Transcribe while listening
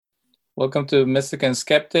Welcome to Mystic and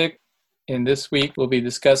Skeptic. In this week, we'll be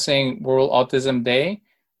discussing World Autism Day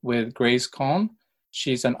with Grace Cohn.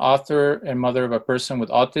 She's an author and mother of a person with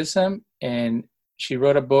autism, and she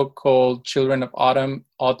wrote a book called Children of Autumn,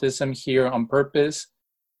 Autism Here on Purpose,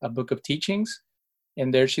 a book of teachings.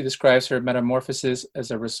 And there she describes her metamorphosis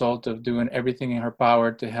as a result of doing everything in her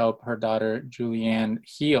power to help her daughter, Julianne,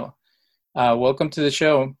 heal. Welcome to the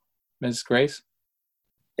show, Ms. Grace.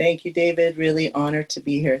 Thank you, David. Really honored to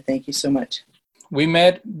be here. Thank you so much. We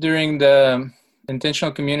met during the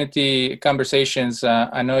intentional community conversations.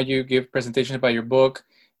 I know you give presentations about your book,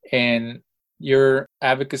 and your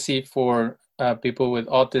advocacy for people with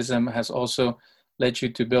autism has also led you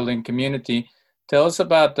to building community. Tell us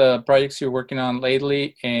about the projects you're working on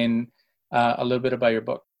lately and a little bit about your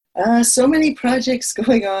book. So many projects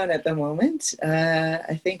going on at the moment.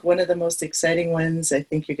 I think one of the most exciting ones, I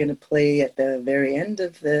think you're going to play at the very end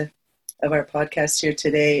of our podcast here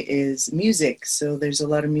today, is music. So there's a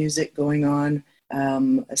lot of music going on.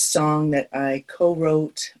 A song that I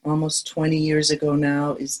co-wrote almost 20 years ago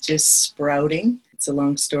now is just sprouting. It's a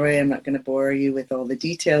long story. I'm not going to bore you with all the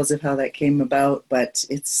details of how that came about, but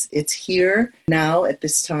it's here now at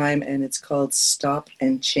this time, and it's called Stop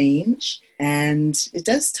and Change. And it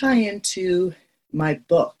does tie into my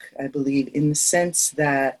book, I believe, in the sense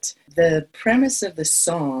that the premise of the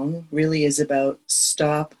song really is about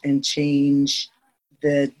stop and change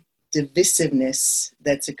the divisiveness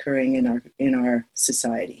that's occurring in our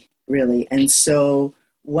society, really. And so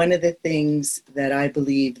one of the things that I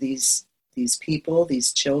believe these people,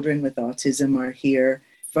 these children with autism are here,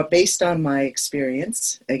 based on my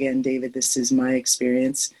experience, again, David, this is my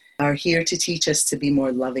experience, are here to teach us to be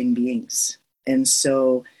more loving beings. And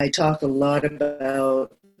so I talk a lot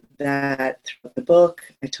about that throughout the book.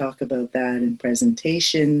 I talk about that in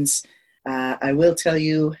presentations. I will tell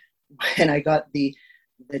you, when I got the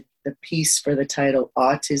piece for the title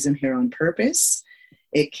Autism Here on Purpose,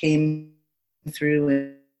 it came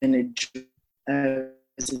through in a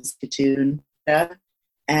institute,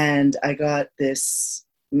 and I got this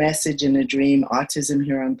message in a dream, Autism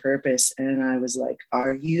Here on Purpose, and I was like,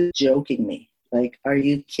 are you joking me? Like, are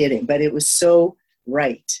you kidding? But it was so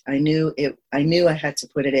right. I knew I had to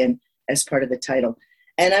put it in as part of the title.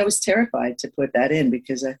 And I was terrified to put that in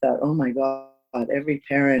because I thought, oh my God, every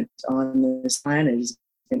parent on this planet is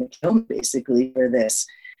going to kill me basically for this.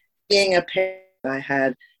 Being a parent, I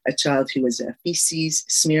had a child who was a feces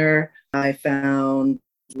smearer. I found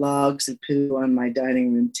logs of poo on my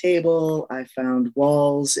dining room table. I found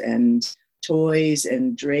walls and toys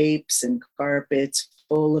and drapes and carpets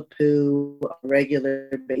full of poo on a regular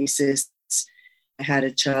basis. I had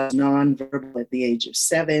a child nonverbal at the age of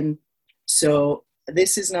 7. So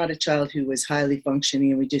this is not a child who was highly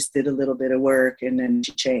functioning and we just did a little bit of work and then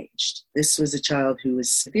she changed. This was a child who was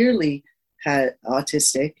severely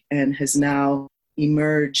autistic and has now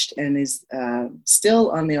emerged and is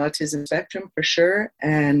still on the autism spectrum for sure,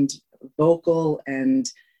 and vocal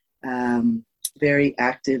and very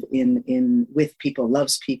active in with people,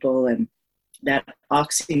 loves people, and that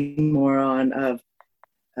oxymoron of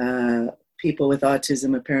people with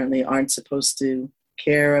autism apparently aren't supposed to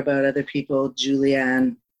care about other people.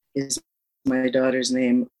 Julianne is my daughter's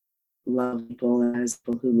name. Love people as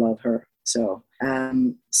people who love her. So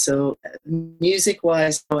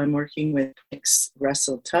music-wise, I'm working with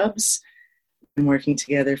Russell Tubbs. We've been working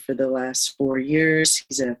together for the last 4 years.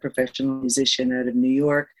 He's a professional musician out of New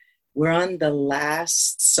York. We're on the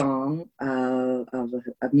last song of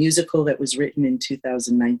a musical that was written in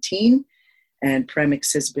 2019, and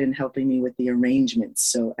Premix has been helping me with the arrangements,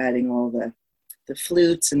 so adding all the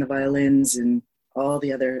flutes and the violins and all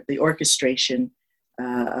the orchestration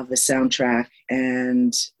of the soundtrack,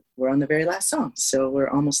 and we're on the very last song, so we're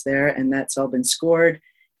almost there, and that's all been scored.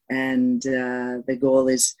 And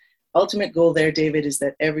the ultimate goal there, David, is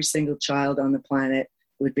that every single child on the planet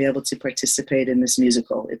would be able to participate in this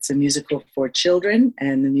musical. It's a musical for children,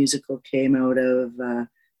 and the musical came out of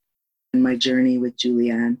my journey with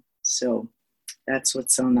Julianne. So that's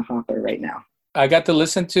what's on the hopper right now. I got to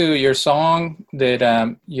listen to your song that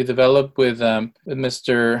you developed with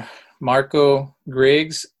Mr. Marco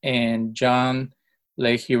Griggs and John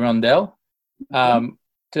LeHirondelle.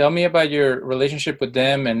 Tell me about your relationship with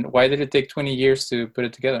them, and why did it take 20 years to put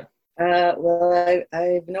it together? Well,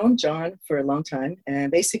 I've known John for a long time, and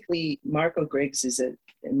basically Marco Griggs is,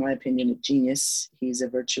 in my opinion, a genius. He's a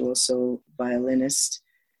virtuoso violinist,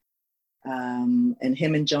 and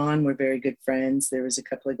him and John were very good friends. There was a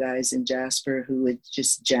couple of guys in Jasper who would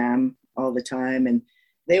just jam all the time, and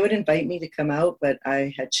they would invite me to come out, but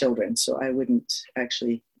I had children, so I wouldn't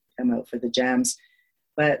actually come out for the jams.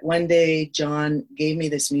 But one day, John gave me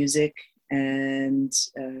this music, and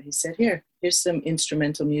he said, here's some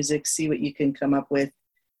instrumental music. See what you can come up with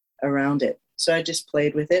around it. So I just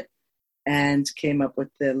played with it and came up with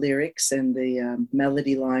the lyrics and the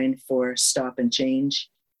melody line for Stop and Change.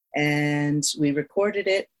 And we recorded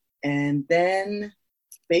it. And then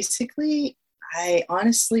basically, I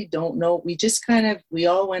honestly don't know. We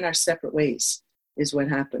all went our separate ways is what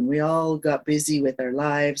happened. We all got busy with our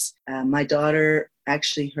lives. My daughter,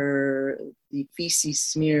 actually the feces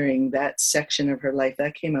smearing, that section of her life,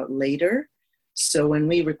 that came out later. So when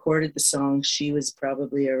we recorded the song, she was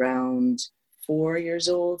probably around 4 years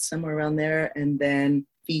old, somewhere around there. And then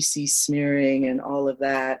feces smearing and all of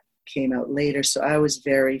that came out later. So I was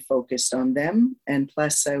very focused on them. And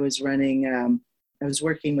plus I was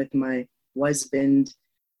working with my husband.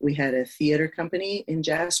 We had a theater company in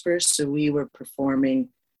Jasper, so we were performing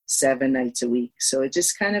 7 nights a week. So it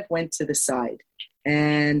just kind of went to the side.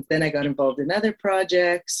 And then I got involved in other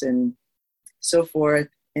projects and so forth.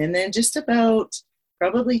 And then just about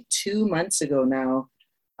probably 2 months ago now,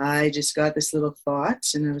 I just got this little thought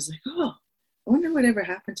and I was like, oh, I wonder whatever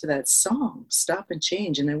happened to that song, Stop and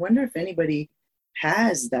Change. And I wonder if anybody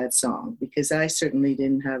has that song, because I certainly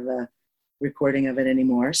didn't have a recording of it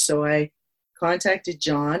anymore. So I contacted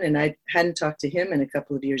John, and I hadn't talked to him in a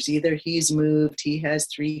couple of years either. He's moved. He has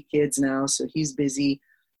 3 kids now, so he's busy.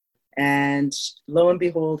 And lo and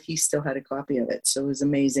behold, he still had a copy of it. So it was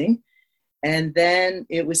amazing. And then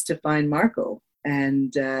it was to find Marco,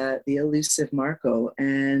 and the elusive Marco.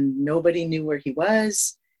 And nobody knew where he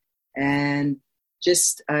was. And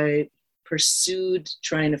just I pursued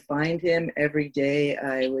trying to find him every day.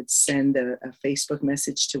 I would send a Facebook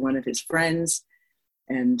message to one of his friends,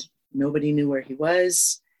 and nobody knew where he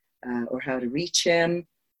was or how to reach him.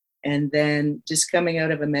 And then just coming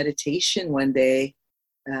out of a meditation one day,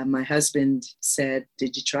 my husband said,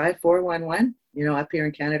 did you try 411? You know, up here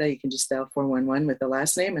in Canada, you can just dial 411 with the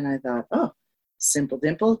last name. And I thought, oh, Simple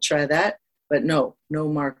Dimple, try that. But no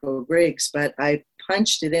Marco Griggs. But I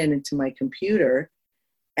punched it into my computer,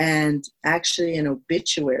 and actually an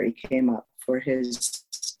obituary came up for his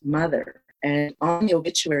mother. And on the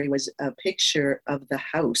obituary was a picture of the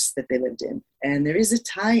house that they lived in. And there is a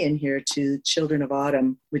tie-in here to Children of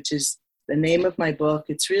Autumn, which is the name of my book.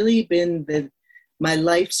 It's really been my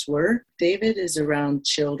life's work, David, is around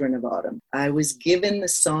Children of Autumn. I was given the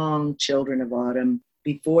song Children of Autumn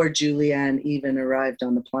before Julianne even arrived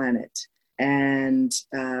on the planet. And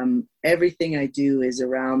everything I do is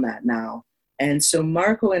around that now. And so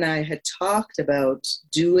Marco and I had talked about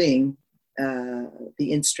doing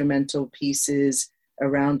the instrumental pieces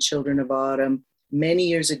around Children of Autumn many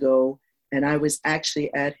years ago. And I was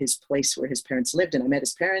actually at his place where his parents lived, and I met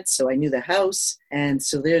his parents, so I knew the house. And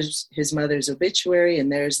so there's his mother's obituary, and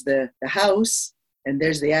there's the house, and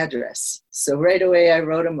there's the address. So right away I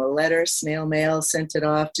wrote him a letter, snail mail, sent it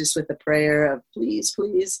off just with a prayer of please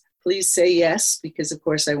say yes, because of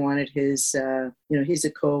course I wanted his, he's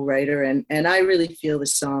a co-writer, and I really feel the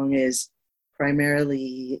song is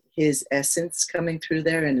primarily his essence coming through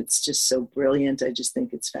there, and it's just so brilliant. I just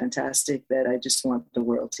think it's fantastic that I just want the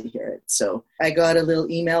world to hear it. So I got a little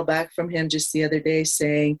email back from him just the other day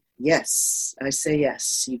saying, yes, I say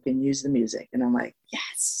yes, you can use the music. And I'm like,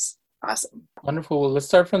 yes, awesome. Wonderful. Well, let's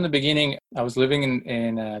start from the beginning. I was living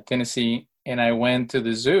in Tennessee, and I went to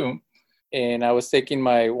the zoo, and I was taking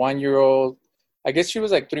my 1-year-old, I guess she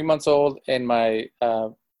was like 3 months old, and my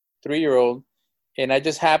 3-year-old, and I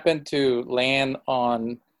just happened to land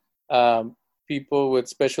on People with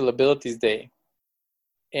Special Abilities Day.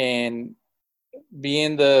 And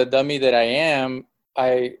being the dummy that I am,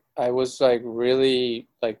 I was like really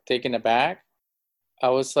like taken aback. I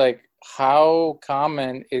was like, how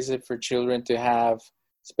common is it for children to have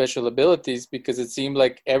special abilities? Because it seemed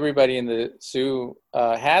like everybody in the zoo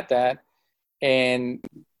had that. And,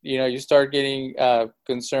 you start getting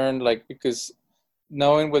concerned, like, because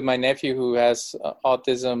knowing with my nephew who has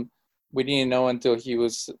autism, we didn't know until he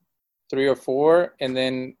was 3 or 4. And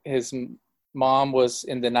then his mom was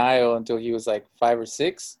in denial until he was like 5 or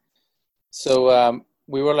 6. So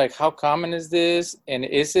we were like, how common is this? And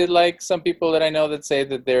is it like some people that I know that say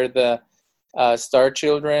that they're the star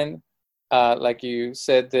children? Like you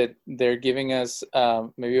said, that they're giving us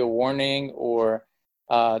maybe a warning or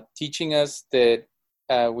teaching us that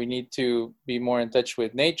we need to be more in touch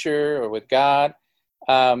with nature or with God.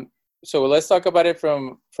 So let's talk about it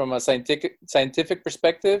from a scientific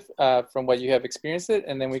perspective, from what you have experienced it,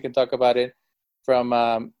 and then we can talk about it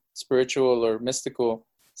from spiritual or mystical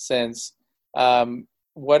sense.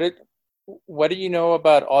 What do you know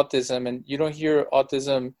about autism? And you don't hear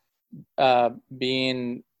autism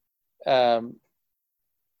being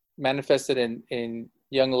manifested in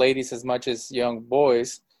young ladies as much as young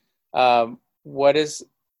boys. What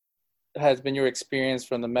has been your experience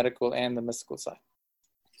from the medical and the mystical side?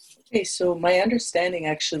 Okay, so my understanding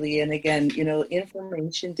actually, and again,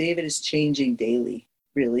 information, David, is changing daily,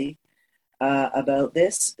 really, about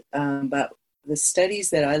this. But the studies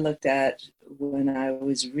that I looked at when I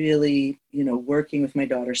was really, working with my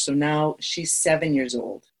daughter, so now she's 7 years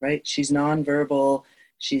old, right? She's nonverbal.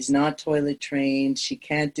 She's not toilet trained. She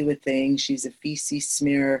can't do a thing. She's a feces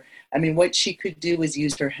smear. I mean, what she could do was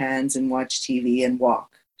use her hands and watch TV and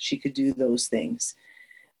walk. She could do those things.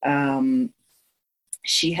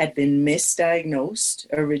 She had been misdiagnosed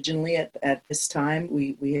originally at this time.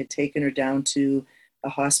 We had taken her down to a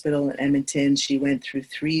hospital in Edmonton. She went through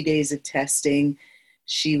 3 days of testing.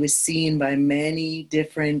 She was seen by many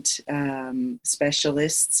different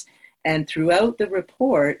specialists. And throughout the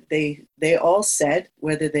report, they all said,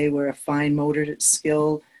 whether they were a fine motor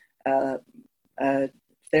skill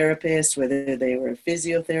therapist, whether they were a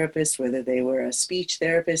physiotherapist, whether they were a speech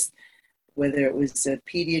therapist, whether it was a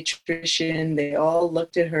pediatrician, they all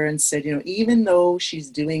looked at her and said, even though she's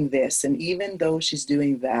doing this, and even though she's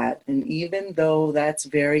doing that, and even though that's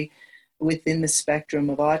very within the spectrum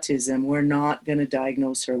of autism, we're not going to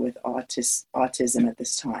diagnose her with autism at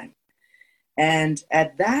this time. And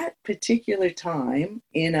at that particular time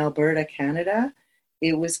in Alberta, Canada,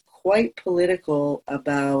 it was quite political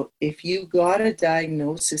about if you got a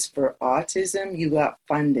diagnosis for autism, you got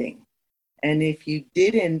funding. And if you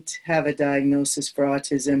didn't have a diagnosis for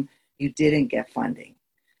autism, you didn't get funding.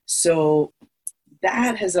 So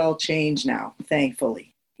that has all changed now,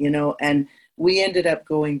 thankfully, and we ended up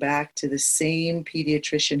going back to the same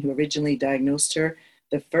pediatrician who originally diagnosed her.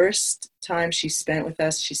 The first time she spent with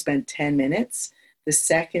us, she spent 10 minutes. The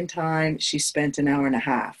second time, she spent an hour and a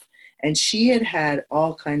half. And she had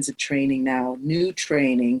all kinds of training now, new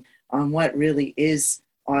training on what really is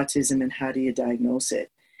autism and how do you diagnose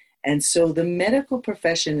it. And so the medical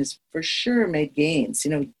profession has for sure made gains.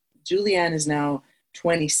 Julianne is now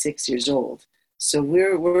 26 years old. So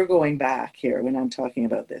we're going back here when I'm talking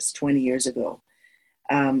about this 20 years ago.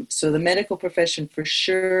 So the medical profession for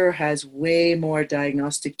sure has way more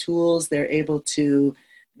diagnostic tools. They're able to,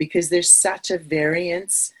 because there's such a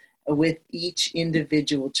variance with each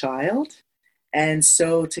individual child. And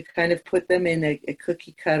so to kind of put them in a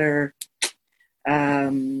cookie cutter,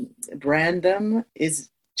 brand them is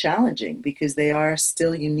challenging because they are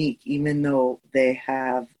still unique, even though they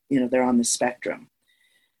have, they're on the spectrum.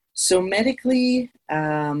 So medically,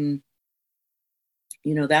 that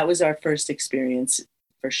was our first experience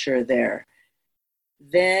for sure there.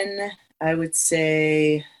 Then I would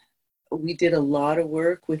say we did a lot of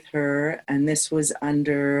work with her, and this was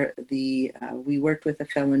under we worked with a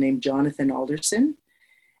fellow named Jonathan Alderson,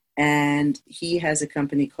 and he has a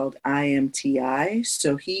company called IMTI.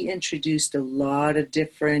 So he introduced a lot of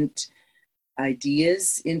different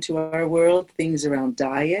ideas into our world, things around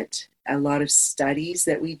diet, a lot of studies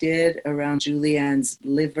that we did around Julianne's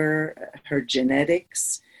liver, her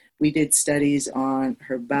genetics. We did studies on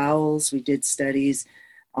her bowels. We did studies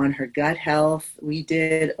on her gut health. We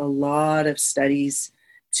did a lot of studies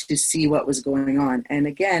to see what was going on. And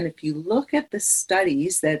again, if you look at the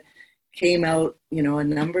studies that came out, a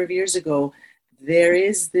number of years ago, there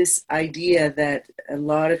is this idea that a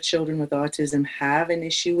lot of children with autism have an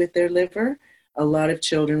issue with their liver. A lot of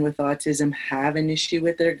children with autism have an issue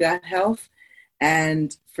with their gut health.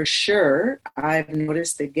 And for sure, I've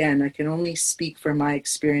noticed, again, I can only speak from my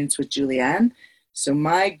experience with Julianne. So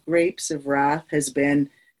my grapes of wrath has been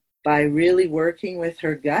by really working with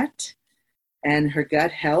her gut and her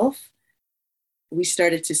gut health, we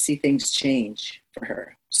started to see things change for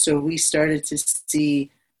her. So we started to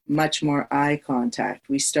see much more eye contact.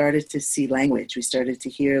 We started to see language. We started to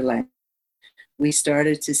hear language. We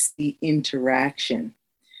started to see interaction.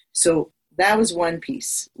 So that was one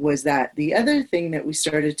piece, was that. The other thing that we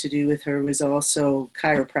started to do with her was also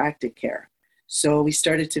chiropractic care. So we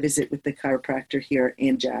started to visit with the chiropractor here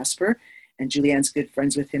in Jasper, and Julianne's good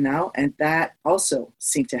friends with him now, and that also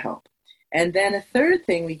seemed to help. And then a third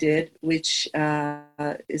thing we did, which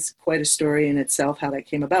is quite a story in itself, how that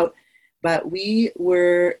came about, but we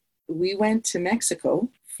went to Mexico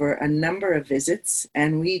for a number of visits,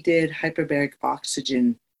 and we did hyperbaric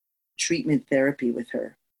oxygen treatment therapy with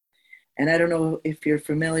her. And I don't know if you're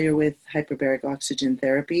familiar with hyperbaric oxygen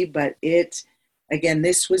therapy, but again,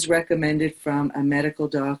 this was recommended from a medical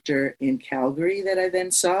doctor in Calgary that I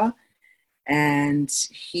then saw. And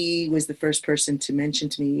he was the first person to mention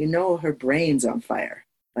to me, her brain's on fire.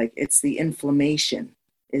 Like, it's the inflammation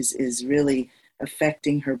is really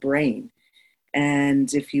affecting her brain.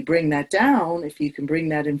 And if you bring that down, if you can bring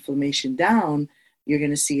that inflammation down, you're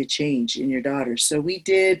going to see a change in your daughter. So we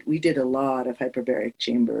did a lot of hyperbaric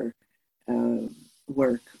chamber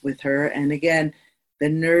work with her. And again, the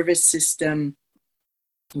nervous system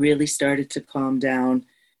really started to calm down.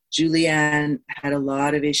 Julianne had a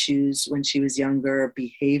lot of issues when she was younger,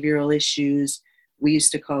 behavioral issues. We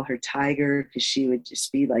used to call her Tiger because she would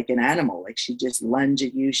just be like an animal. Like she'd just lunge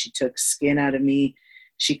at you. She took skin out of me.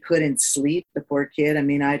 She couldn't sleep, the poor kid. I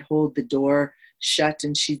mean, I'd hold the door shut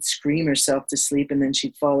and she'd scream herself to sleep, and then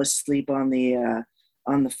she'd fall asleep on the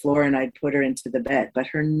floor, and I'd put her into the bed. But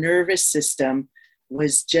her nervous system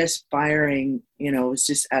was just firing, it was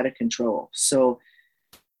just out of control. So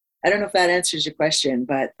I don't know if that answers your question,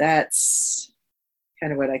 but that's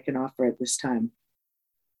kind of what I can offer at this time.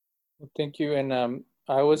 Well, thank you. And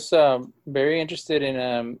I was very interested in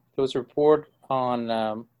there was a report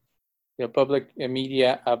on public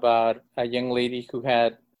media about a young lady who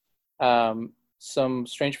had some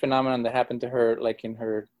strange phenomenon that happened to her, like in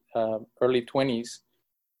her early 20s.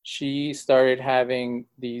 She started having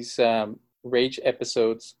these rage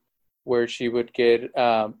episodes where she would get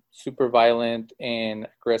super violent and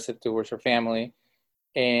aggressive towards her family.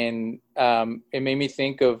 And it made me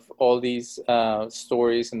think of all these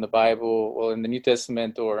stories in the Bible, or in the New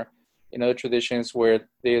Testament, or in other traditions, where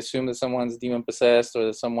they assume that someone's demon possessed, or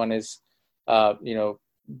that someone is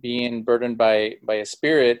being burdened by a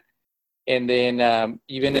spirit. And then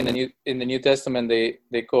even in the New Testament,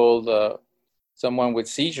 they called someone with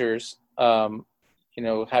seizures,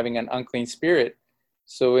 having an unclean spirit.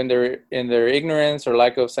 So in their ignorance or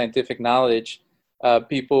lack of scientific knowledge,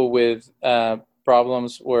 people with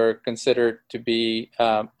problems were considered to be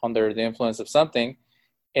under the influence of something.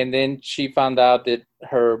 And then she found out that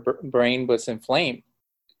her brain was inflamed,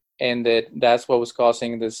 and that's what was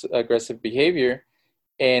causing this aggressive behavior.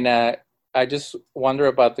 And I just wonder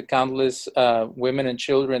about the countless women and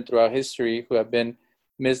children throughout history who have been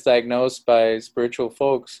misdiagnosed by spiritual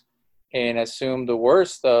folks and assume the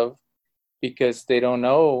worst of, because they don't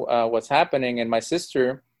know what's happening. And my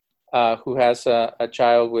sister, who has a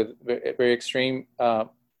child with very extreme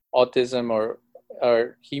autism,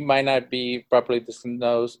 or he might not be properly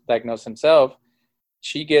diagnosed himself,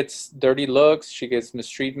 she gets dirty looks, she gets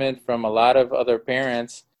mistreatment from a lot of other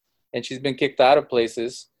parents, and she's been kicked out of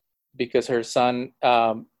places because her son,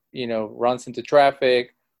 runs into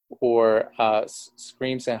traffic or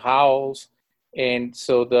screams and howls. And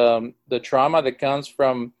so the trauma that comes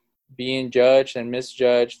from being judged and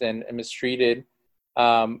misjudged and mistreated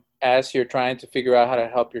as you're trying to figure out how to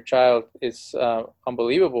help your child is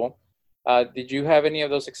unbelievable. Did you have any of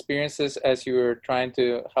those experiences as you were trying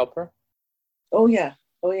to help her? Oh yeah.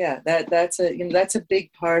 That's a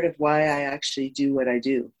big part of why I actually do what I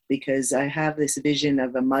do, because I have this vision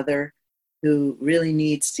of a mother who really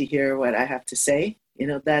needs to hear what I have to say.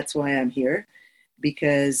 That's why I'm here,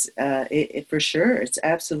 because it for sure, it's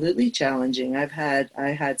absolutely challenging. I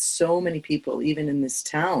had so many people, even in this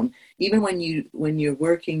town, even when you're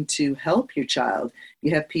working to help your child,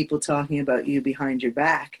 you have people talking about you behind your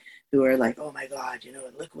back who are like, oh my God,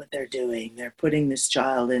 look what they're doing. They're putting this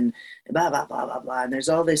child in blah, blah, blah, blah, blah. And there's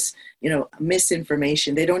all this,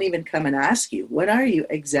 misinformation. They don't even come and ask you, what are you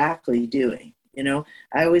exactly doing?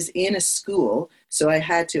 I was in a school, so I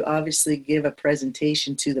had to obviously give a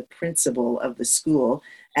presentation to the principal of the school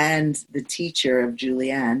and the teacher of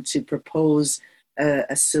Julianne to propose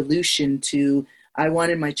a solution to, I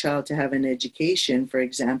wanted my child to have an education, for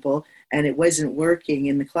example, and it wasn't working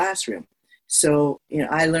in the classroom. So,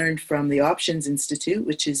 I learned from the Options Institute,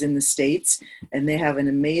 which is in the States, and they have an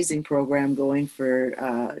amazing program going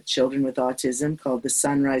for children with autism called the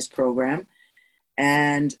Sunrise Program.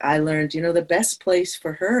 And I learned, the best place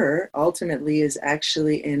for her ultimately is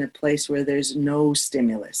actually in a place where there's no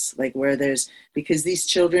stimulus, because these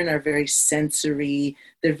children are very sensory,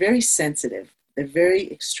 they're very sensitive. They're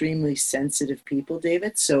very extremely sensitive people,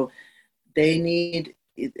 David. So they need,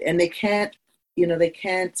 and they can't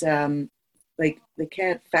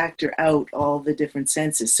factor out all the different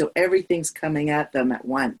senses. So everything's coming at them at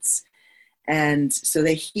once. And so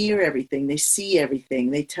they hear everything, they see everything.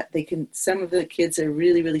 They can. Some of the kids are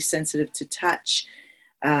really, really sensitive to touch.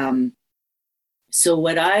 So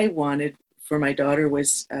what I wanted for my daughter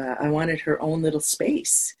was I wanted her own little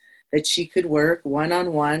space that she could work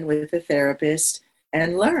one-on-one with a therapist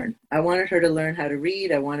and learn. I wanted her to learn how to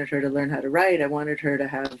read. I wanted her to learn how to write. I wanted her to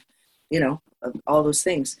have, all those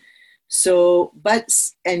things. So,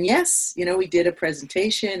 yes, we did a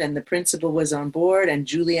presentation and the principal was on board, and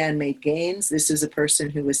Julianne made gains. This is a person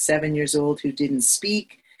who was 7 years old who didn't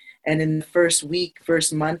speak. And in the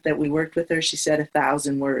first month that we worked with her, she said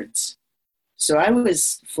 1,000 words. So I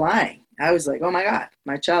was flying. I was like, oh my God,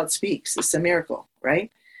 my child speaks. It's a miracle,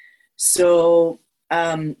 right? So,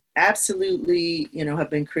 absolutely,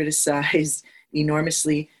 have been criticized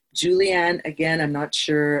enormously. Julianne, again, I'm not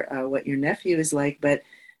sure what your nephew is like, but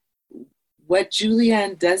what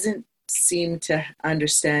Julianne doesn't seem to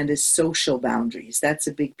understand is social boundaries. That's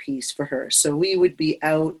a big piece for her. So we would be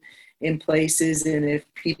out in places, and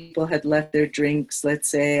if people had left their drinks, let's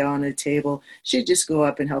say, on a table, she'd just go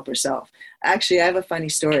up and help herself. Actually, I have a funny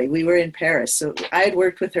story. We were in Paris, so I had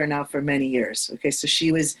worked with her now for many years. Okay, so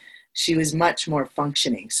she was much more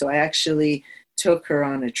functioning. So I actually took her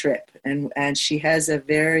on a trip, and she has a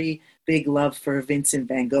very big love for Vincent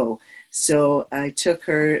van Gogh. So I took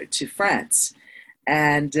her to France,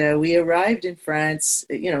 and we arrived in France.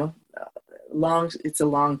 It's a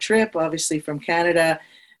long trip, obviously, from Canada.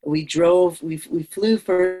 We flew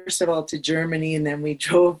first of all to Germany, and then we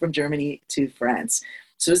drove from Germany to France.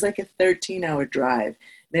 So it was like a 13-hour drive.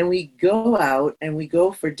 Then we go out and we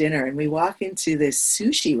go for dinner, and we walk into this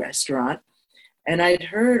sushi restaurant. And I'd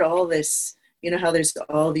heard all this, how there's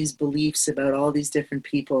all these beliefs about all these different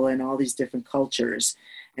people and all these different cultures.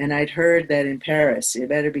 And I'd heard that in Paris, you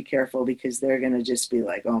better be careful because they're going to just be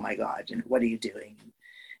like, oh my God, what are you doing?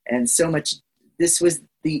 And so much, this was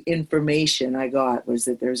the information I got, was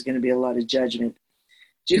that there was going to be a lot of judgment.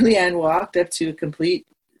 Julianne walked up to a complete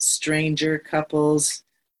stranger couple's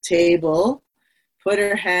table, put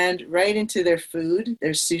her hand right into their food,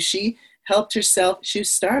 their sushi, helped herself. She was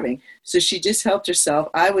starving, so she just helped herself.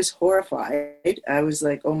 I was horrified. I was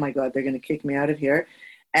like, oh my God, they're going to kick me out of here.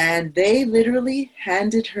 And they literally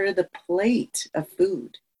handed her the plate of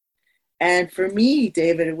food. And for me,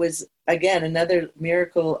 David, it was, again, another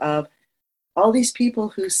miracle of all these people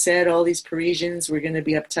who said all these Parisians were going to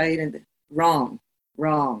be uptight, and wrong,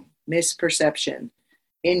 misperception,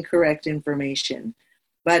 incorrect information.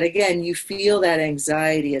 But again, you feel that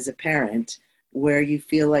anxiety as a parent where you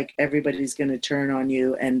feel like everybody's going to turn on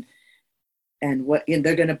you and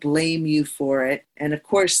they're going to blame you for it. And of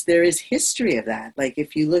course, there is history of that. Like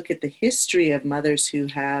if you look at the history of mothers who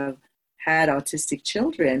have had autistic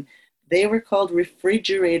children, they were called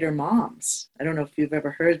refrigerator moms. I don't know if you've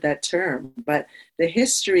ever heard that term, but the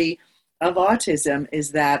history of autism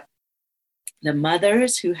is that the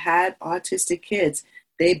mothers who had autistic kids,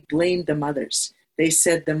 they blamed the mothers. They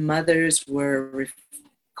said the mothers were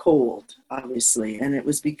cold, obviously, and it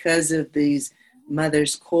was because of these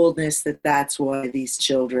mothers' coldness that's why these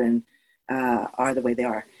children are the way they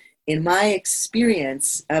are. In my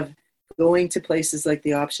experience of going to places like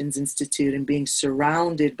the Options Institute and being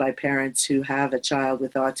surrounded by parents who have a child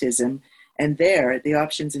with autism, and there at the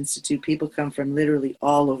Options Institute, people come from literally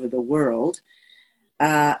all over the world.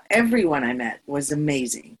 Everyone I met was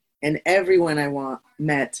amazing, and everyone I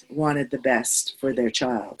met wanted the best for their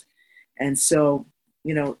child. And so,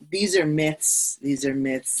 these are myths. These are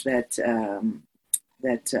myths that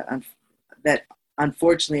that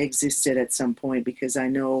unfortunately existed at some point, because I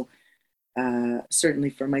know, certainly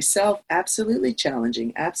for myself, absolutely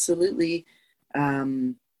challenging, absolutely,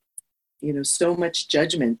 so much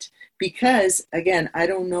judgment. Because again, I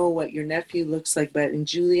don't know what your nephew looks like, but in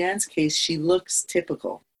Julianne's case, she looks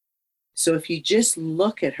typical. So if you just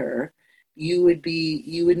look at her, you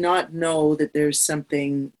would not know that there is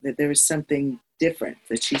something different,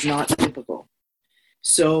 that she's not typical.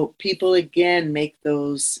 So people again make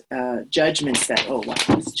those judgments that, oh, wow,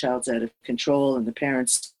 this child's out of control and the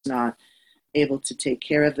parents not able to take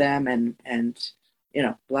care of them, and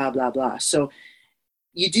blah blah blah. So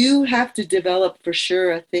you do have to develop for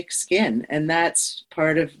sure a thick skin, and that's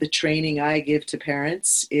part of the training I give to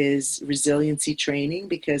parents is resiliency training,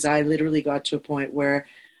 because I literally got to a point where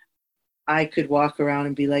I could walk around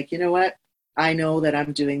and be like, you know what? I know that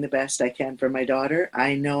I'm doing the best I can for my daughter.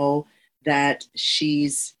 I know that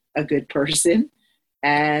she's a good person.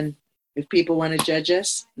 And if people want to judge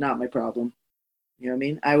us, not my problem. You know what I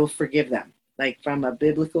mean? I will forgive them. Like from a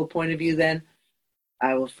biblical point of view, then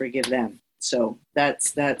I will forgive them. So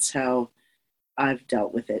that's how I've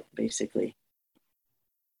dealt with it, basically.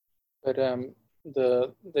 But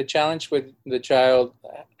the challenge with the child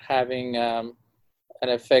having an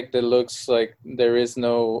effect that looks like there is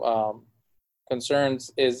no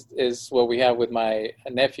concerns is what we have with my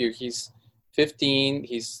nephew. He's 15.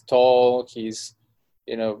 He's tall. He's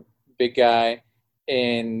big guy,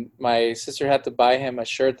 and my sister had to buy him a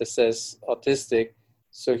shirt that says autistic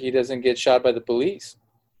so he doesn't get shot by the police.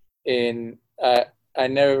 And I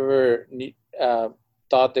never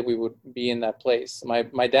thought that we would be in that place.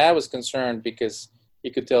 My dad was concerned because he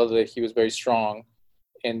could tell that he was very strong,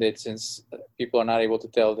 and that since people are not able to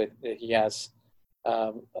tell that he has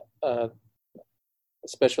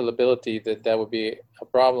special ability, that would be a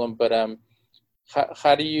problem. But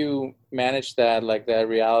how do you manage that? Like that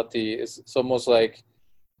reality is, it's almost like,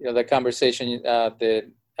 the conversation that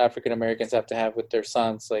African Americans have to have with their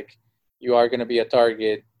sons. Like, you are going to be a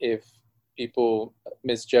target if people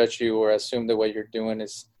misjudge you or assume that what you're doing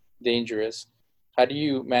is dangerous. How do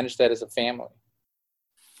you manage that as a family?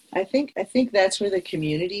 I think that's where the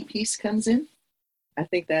community piece comes in. I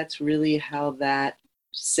think that's really how that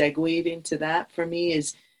segued into that for me,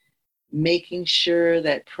 is making sure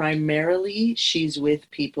that primarily she's with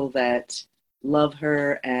people that love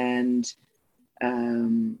her and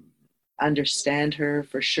um, understand her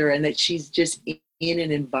for sure, and that she's just in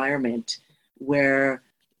an environment where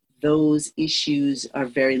those issues are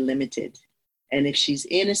very limited. And if she's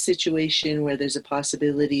in a situation where there's a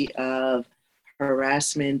possibility of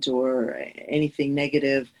harassment or anything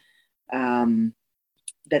negative, um,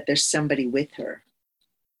 that there's somebody with her,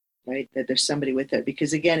 right? That there's somebody with her.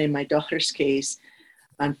 Because again, in my daughter's case,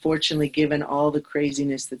 unfortunately, given all the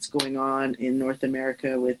craziness that's going on in North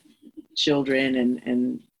America with children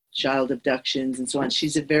and child abductions and so on,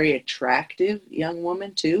 she's a very attractive young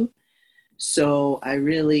woman too. So I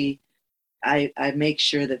make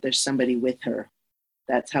sure that there's somebody with her.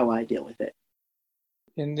 That's how I deal with it.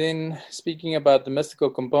 And then speaking about the mystical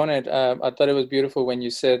component, I thought it was beautiful when you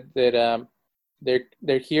said that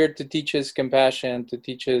they're here to teach us compassion, to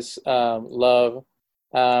teach us love.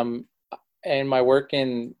 And my work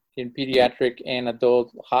in pediatric and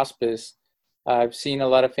adult hospice, I've seen a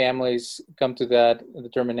lot of families come to that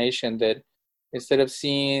determination that instead of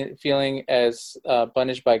feeling as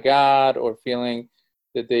punished by God, or feeling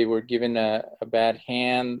that they were given a bad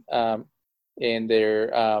hand, and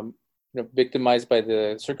they're victimized by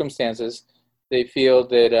the circumstances, they feel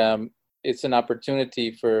that it's an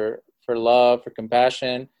opportunity for love, for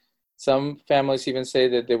compassion. Some families even say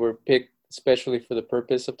that they were picked especially for the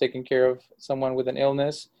purpose of taking care of someone with an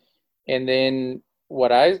illness. And then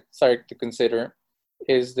what I started to consider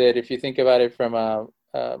is that if you think about it from a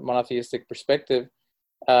monotheistic perspective,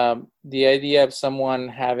 the idea of someone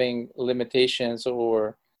having limitations,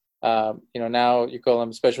 or now you call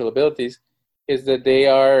them special abilities, is that they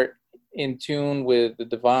are in tune with the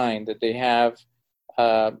divine, that they have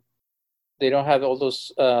they don't have all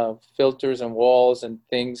those filters and walls and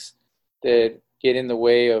things that get in the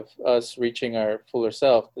way of us reaching our fuller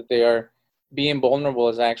self, that they are being vulnerable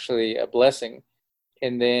is actually a blessing.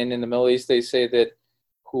 And then in the Middle East, they say that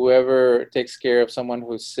whoever takes care of someone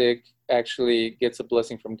who's sick actually gets a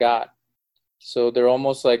blessing from God. So they're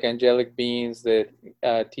almost like angelic beings that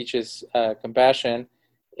teaches compassion.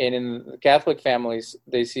 And in the Catholic families,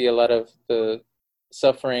 they see a lot of the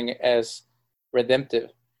suffering as redemptive.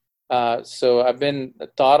 So I've been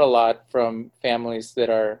taught a lot from families that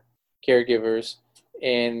are caregivers,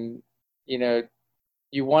 and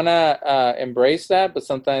you want to embrace that, but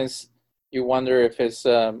sometimes you wonder if it's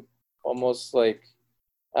almost like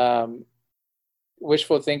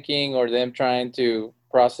wishful thinking, or them trying to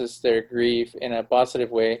process their grief in a positive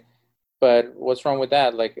way. But what's wrong with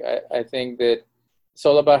that? Like, I think that it's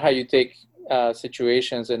all about how you take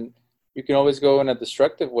situations, and you can always go in a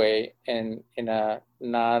destructive way and in a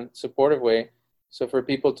non-supportive way. So for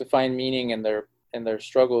people to find meaning in their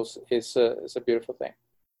struggles is a beautiful thing.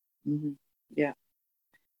 Mm-hmm. Yeah,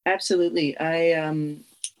 absolutely.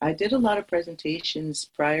 I did a lot of presentations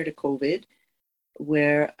prior to COVID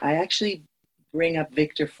where I actually bring up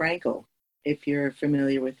Viktor Frankl, if you're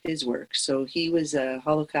familiar with his work. So he was a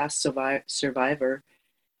Holocaust survivor,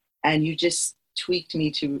 and you just tweaked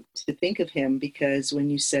me to think of him because when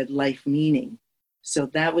you said life meaning, so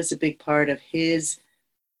that was a big part of his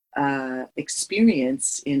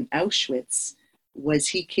experience in Auschwitz, was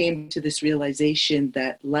he came to this realization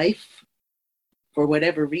that life, for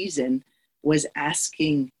whatever reason, was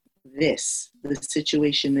asking the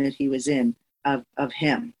situation that he was in of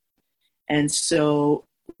him. And so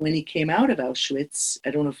when he came out of Auschwitz,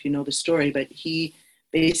 I don't know if you know the story, but he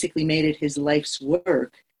basically made it his life's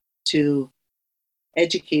work to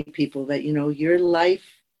educate people that, your life's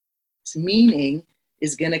meaning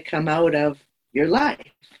is going to come out of your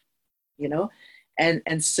life,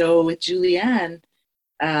 And so with Julianne,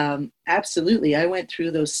 absolutely, I went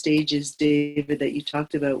through those stages, David, that you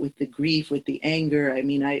talked about, with the grief, with the anger. I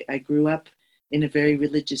mean, I grew up in a very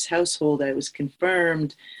religious household. I was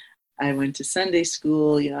confirmed. I went to Sunday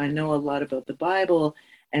school. I know a lot about the Bible.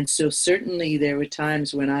 And so certainly there were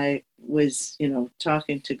times when I was,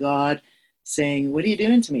 talking to God, saying, what are you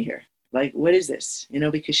doing to me here? Like, what is this?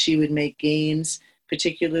 Because she would make gains,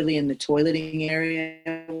 particularly in the toileting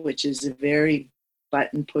area, which is a very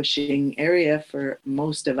button pushing area for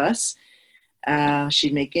most of us.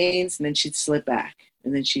 She'd make gains and then she'd slip back.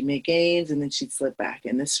 And then she'd make gains and then she'd slip back.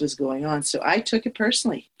 And this was going on. So I took it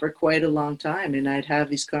personally for quite a long time. And I'd have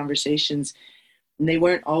these conversations, and they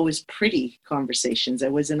weren't always pretty conversations. I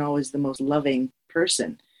wasn't always the most loving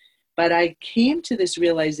person. But I came to this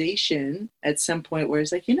realization at some point where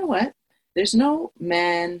it's like, you know what? There's no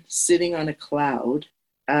man sitting on a cloud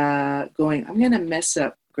going, I'm going to mess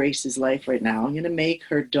up Grace's life right now. I'm going to make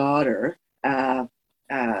her daughter, I'm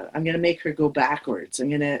going to make her go backwards. I'm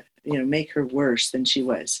going to, make her worse than she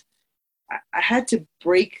was. I had to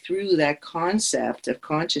break through that concept of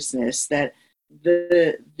consciousness that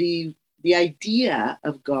the idea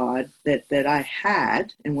of God that I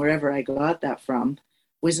had, and wherever I got that from,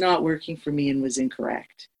 was not working for me and was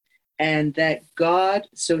incorrect. And that God,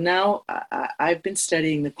 so now I've been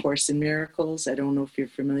studying the Course in Miracles. I don't know if you're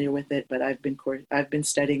familiar with it, but I've been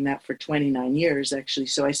studying that for 29 years, actually.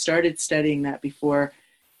 So I started studying that before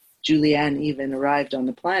Julianne even arrived on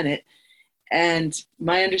the planet. And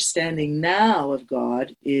my understanding now of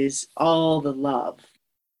God is all the love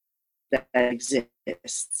that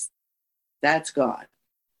exists. That's God.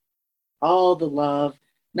 All the love,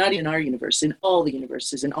 not in our universe, in all the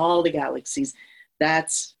universes, in all the galaxies,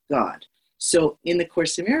 that's God. So in the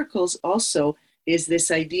Course in Miracles also is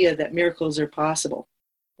this idea that miracles are possible,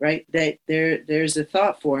 right? That there's a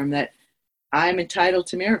thought form that I'm entitled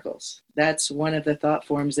to miracles. That's one of the thought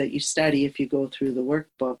forms that you study if you go through the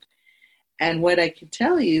workbook. And what I can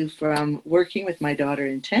tell you from working with my daughter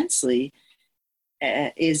intensely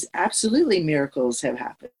is absolutely miracles have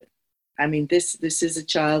happened. I mean, this is a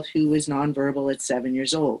child who was nonverbal at 7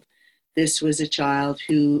 years old. This was a child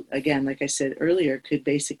who, again, like I said earlier, could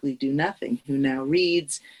basically do nothing, who now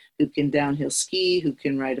reads, who can downhill ski, who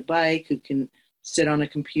can ride a bike, who can sit on a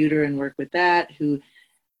computer and work with that, who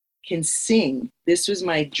can sing. This was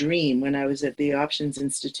my dream when I was at the Options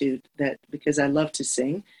Institute, that because I love to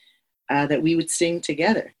sing, that we would sing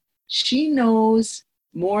together. She knows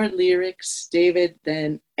more lyrics, David,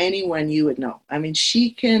 than anyone you would know. I mean,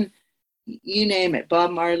 she can, you name it.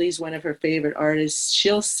 Bob Marley's one of her favorite artists.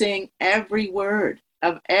 She'll sing every word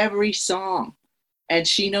of every song, and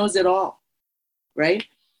she knows it all, right?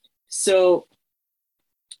 So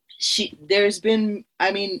there's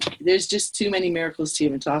just too many miracles to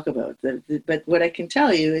even talk about. But what I can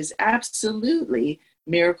tell you is absolutely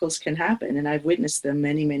miracles can happen, and I've witnessed them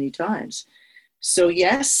many, many times. So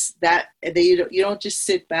yes, you don't just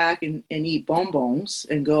sit back and eat bonbons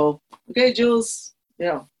and go, okay, Jules,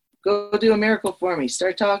 go do a miracle for me,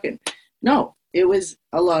 start talking. No, it was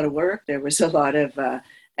a lot of work. There was a lot of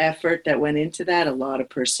effort that went into that, a lot of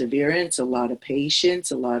perseverance, a lot of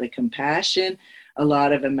patience, a lot of compassion, a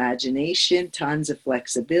lot of imagination, tons of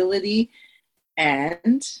flexibility,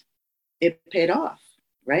 and it paid off,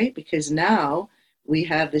 right? Because now we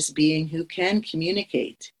have this being who can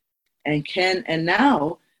communicate and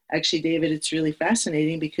now, actually, David, it's really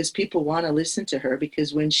fascinating because people want to listen to her,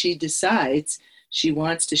 because when she decides she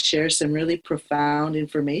wants to share some really profound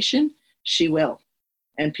information, she will.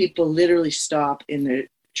 And people literally stop in their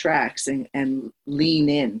tracks and lean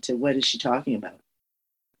in to what is she talking about.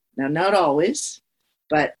 Now, not always,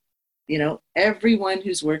 but, everyone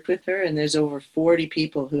who's worked with her, and there's over 40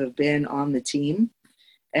 people who have been on the team,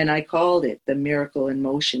 and I called it the Miracle in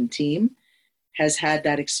Motion team, has had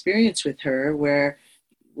that experience with her where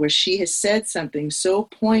she has said something so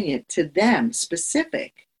poignant to them,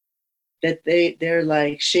 specific, that they're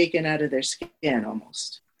like shaken out of their skin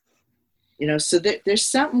almost. So there's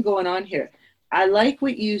something going on here. I like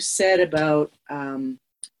what you said about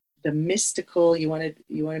the mystical. You wanted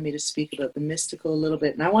me to speak about the mystical a little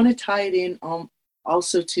bit, and I want to tie it in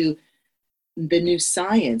also to the new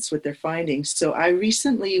science, what they're finding. So I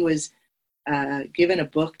recently was given a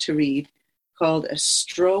book to read called A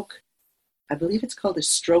Stroke. I believe it's called A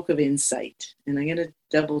Stroke of Insight, and I'm going to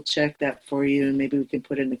double check that for you, and maybe we can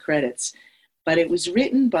put it in the credits. But it was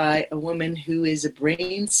written by a woman who is a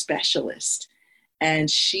brain specialist,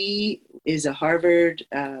 and she is a Harvard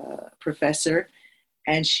professor.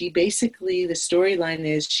 And she basically, the storyline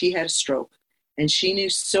is she had a stroke, and she knew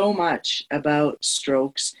so much about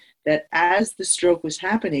strokes that as the stroke was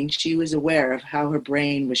happening, she was aware of how her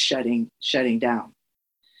brain was shutting down.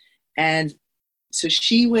 And so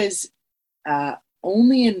she was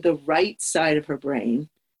only in the right side of her brain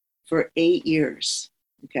for 8 years,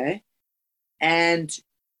 okay? And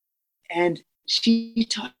she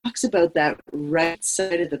talks about that right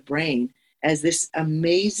side of the brain as this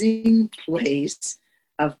amazing place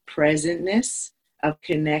of presentness, of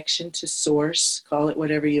connection to source, call it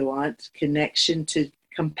whatever you want, connection to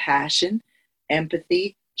compassion,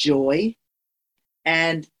 empathy, joy.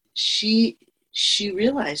 And she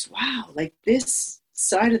realized, wow, like this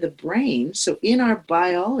side of the brain, so in our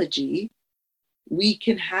biology, we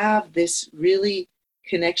can have this really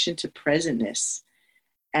connection to presentness.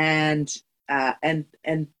 And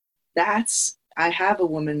that's, I have a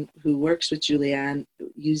woman who works with Julianne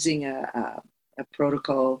using a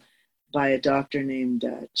protocol by a doctor named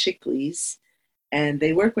Chickley's, and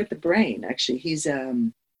they work with the brain. Actually, he's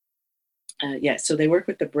so they work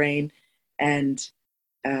with the brain, and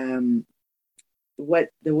what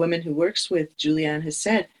the woman who works with Julianne has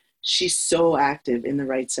said, she's so active in the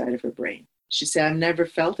right side of her brain. She said, I've never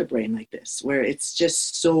felt a brain like this, where it's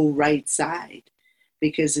just so right side,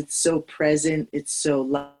 because it's so present, it's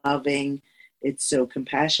so loving, it's so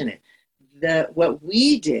compassionate. What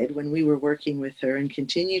we did when we were working with her and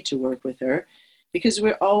continue to work with her, because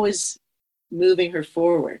we're always moving her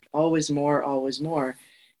forward, always more,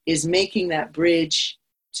 is making that bridge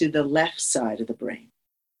to the left side of the brain,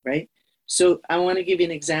 right? So I want to give you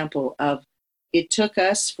an example of, it took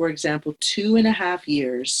us, for example, 2.5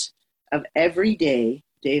 years of every day,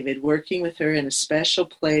 David, working with her in a special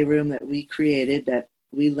playroom that we created, that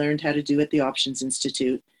we learned how to do at the Options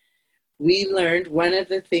Institute. We learned, one of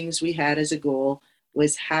the things we had as a goal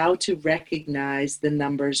was how to recognize the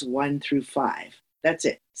numbers 1 through 5. That's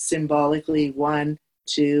it. Symbolically, 1,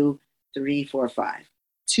 2, 3, 4, 5.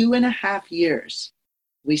 2.5 years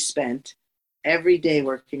we spent every day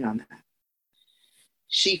working on that.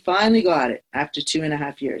 She finally got it after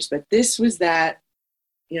 2.5 years. But this was that,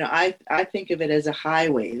 I think of it as a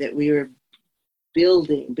highway that we were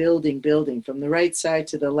building from the right side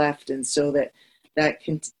to the left, and so that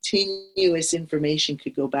continuous information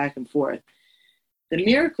could go back and forth. The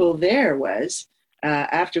miracle there was,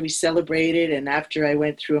 after we celebrated, and after I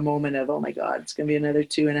went through a moment of, oh my God, it's going to be another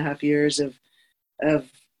 2.5 years of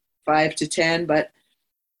 5 to 10, but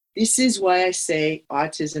this is why I say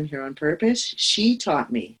Autism Here on Purpose. She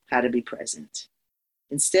taught me how to be present.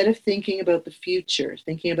 Instead of thinking about the future,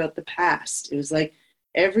 thinking about the past, it was like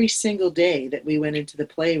every single day that we went into the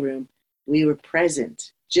playroom, we were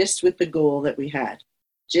present just with the goal that we had,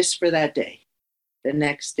 just for that day, the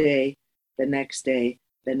next day, the next day,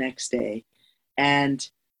 the next day. And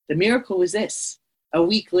the miracle was this. A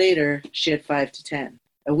week later, she had 5 to 10.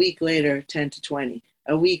 A week later, 10 to 20.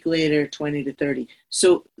 A week later, 20 to 30.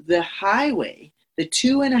 So the highway, the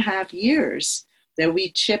 2.5 years that we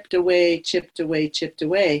chipped away,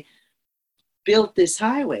 built this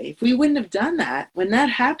highway. If we wouldn't have done that, when that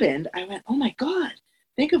happened, I went, oh my God,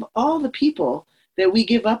 think of all the people that we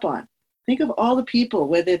give up on. Think of all the people,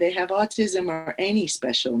 whether they have autism or any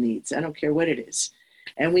special needs. I don't care what it is.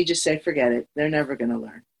 And we just say, forget it. They're never going to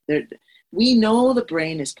learn. We know the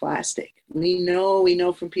brain is plastic. We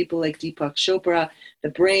know from people like Deepak Chopra, the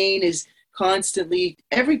brain is constantly,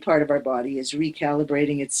 every part of our body is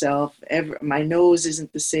recalibrating itself. My nose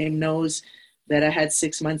isn't the same nose that I had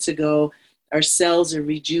 6 months ago. Our cells are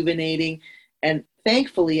rejuvenating. And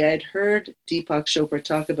thankfully, I had heard Deepak Chopra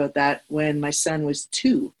talk about that when my son was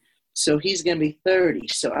 2. So he's going to be 30.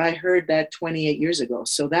 So I heard that 28 years ago.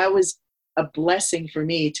 So that was a blessing for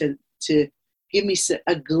me to give me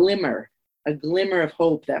a glimmer of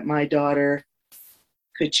hope that my daughter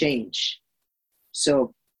could change.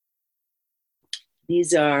 So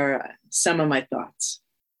these are some of my thoughts.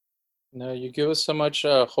 No, you give us so much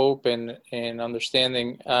hope and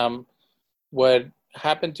understanding. What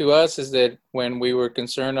happened to us is that when we were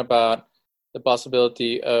concerned about the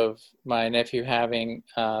possibility of my nephew having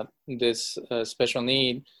this special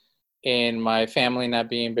need, and my family not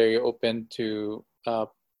being very open to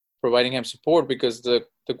providing him support, because the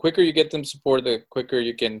quicker you get them support, the quicker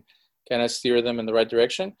you can kind of steer them in the right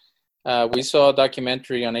direction. We saw a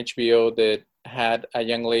documentary on HBO that had a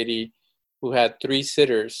young lady who had 3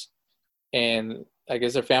 sitters, and I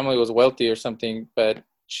guess her family was wealthy or something, but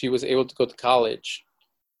she was able to go to college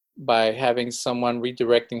by having someone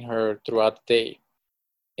redirecting her throughout the day.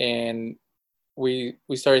 And we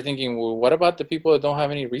started thinking, well, what about the people that don't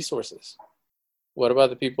have any resources? What about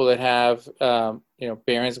the people that have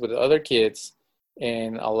parents with other kids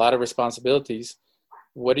and a lot of responsibilities?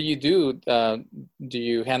 What do you do? Do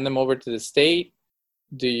you hand them over to the state?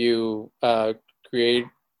 Do you create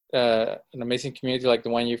an amazing community like the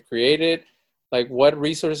one you've created? Like, what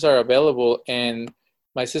resources are available? And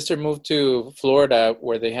my sister moved to Florida,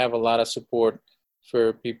 where they have a lot of support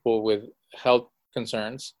for people with health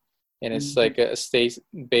concerns, and it's like a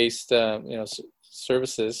state-based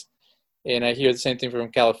services. And I hear the same thing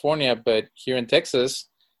from California, but here in Texas,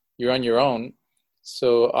 you're on your own.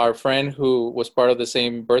 So our friend who was part of the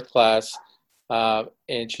same birth class,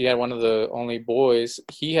 and she had one of the only boys,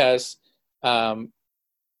 he has kind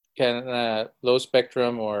of low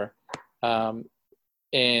spectrum or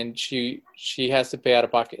and she has to pay out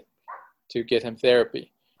of pocket to get him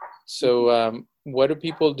therapy. So what do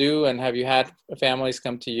people do? And have you had families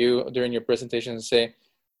come to you during your presentation and say,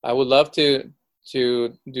 I would love to do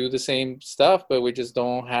the same stuff, but we just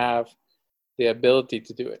don't have the ability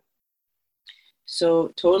to do it?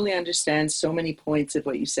 So totally understand so many points of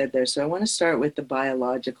what you said there. So I want to start with the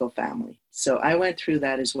biological family. So I went through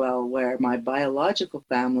that as well, where my biological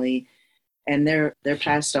family, and they're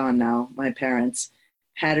passed on now, my parents,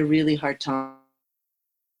 had a really hard time.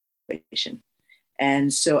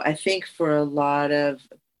 And so I think for a lot of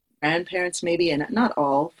grandparents maybe, and not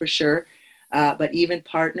all for sure, but even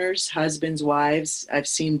partners, husbands, wives, I've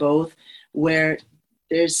seen both, where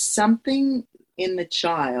there's something in the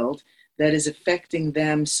child that is affecting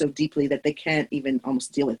them so deeply that they can't even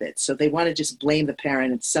almost deal with it. So they want to just blame the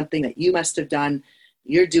parent. It's something that you must have done,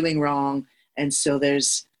 you're doing wrong. And so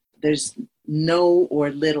there's no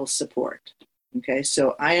or little support. Okay,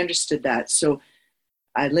 so I understood that. So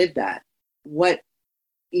I lived that. What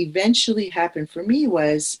eventually happened for me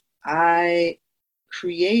was I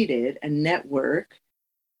created a network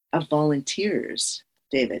of volunteers,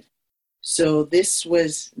 David. So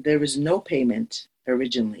there was no payment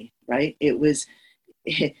originally, right? It was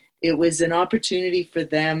an opportunity for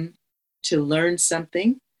them to learn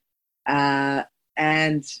something,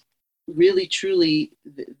 and really, truly,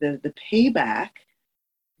 the payback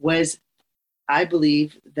was, I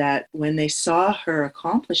believe, that when they saw her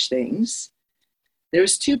accomplish things, there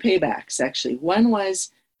was two paybacks actually. One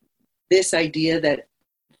was this idea that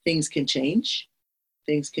things can change.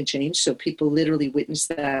 Things can change. So people literally witnessed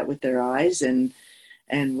that with their eyes, and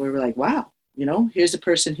we're like, wow, here's a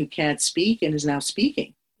person who can't speak and is now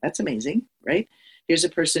speaking. That's amazing, right? Here's a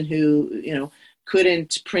person who,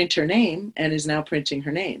 couldn't print her name and is now printing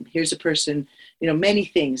her name. Here's a person, many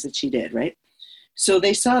things that she did, right? So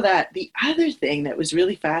they saw that. The other thing that was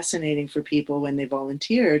really fascinating for people when they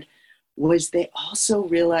volunteered was they also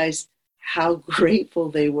realized how grateful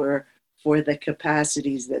they were for the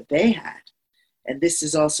capacities that they had. And this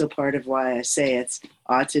is also part of why I say it's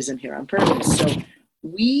autism here on purpose. So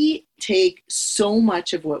we take so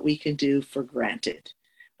much of what we can do for granted.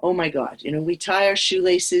 Oh my God, we tie our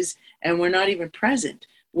shoelaces and we're not even present.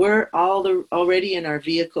 We're already in our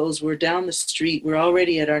vehicles, we're down the street, we're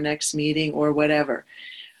already at our next meeting or whatever.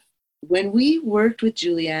 When we worked with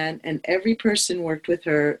Julianne, and every person worked with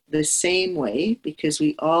her the same way, because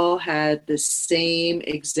we all had the same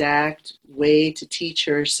exact way to teach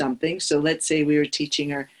her something. So let's say we were teaching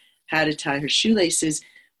her how to tie her shoelaces.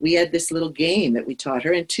 We had this little game that we taught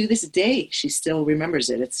her, and to this day, she still remembers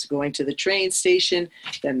it. It's going to the train station,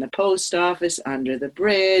 then the post office, under the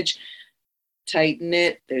bridge, tighten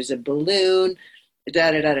it, there's a balloon,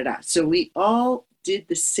 da-da-da-da-da. So we all did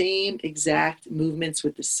the same exact movements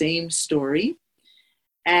with the same story.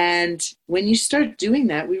 And when you start doing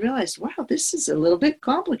that, we realized, wow, this is a little bit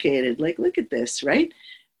complicated. Like, look at this, right?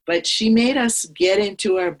 But she made us get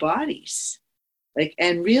into our bodies,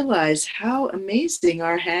 and realize how amazing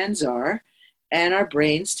our hands are and our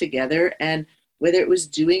brains together. And whether it was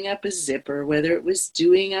doing up a zipper, whether it was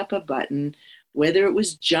doing up a button, whether it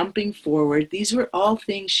was jumping forward, these were all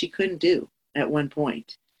things she couldn't do at one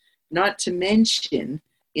point. Not to mention,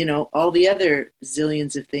 all the other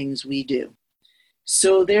zillions of things we do.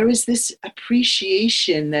 So there was this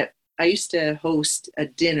appreciation that I used to host a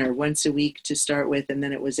dinner once a week to start with, and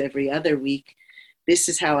then it was every other week. This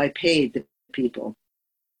is how I paid the people.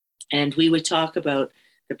 And we would talk about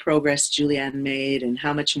the progress Julianne made and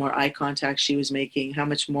how much more eye contact she was making, how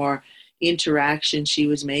much more interaction she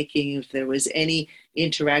was making, if there was any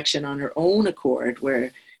interaction on her own accord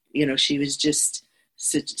where, she was just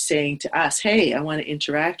saying to us, hey, I want to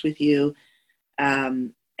interact with you.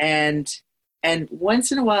 And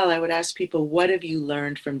once in a while I would ask people, what have you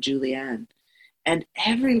learned from Julianne? And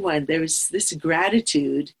everyone, there was this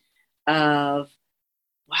gratitude of,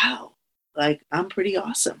 wow, I'm pretty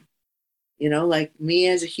awesome. Me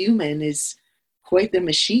as a human is quite the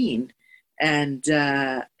machine. And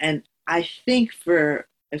I think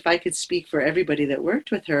if I could speak for everybody that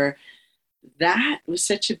worked with her, that was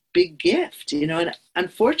such a big gift, and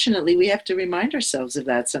unfortunately we have to remind ourselves of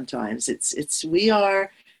that sometimes. We are,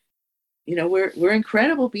 we're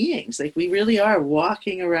incredible beings. We really are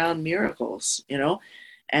walking around miracles,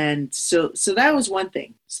 and so that was one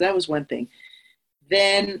thing.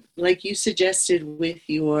 Then, like you suggested with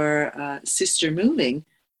your sister moving,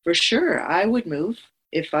 for sure, I would move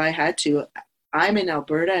if I had to. I'm in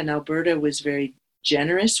Alberta, and Alberta was very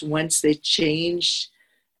generous once they changed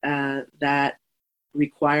that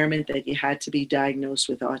requirement that you had to be diagnosed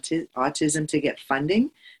with autism to get funding.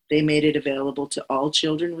 They made it available to all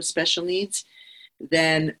children with special needs.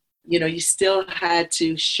 then, you still had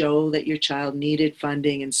to show that your child needed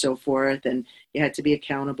funding and so forth. And you had to be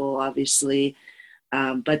accountable, obviously.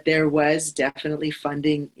 But there was definitely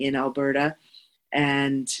funding in Alberta.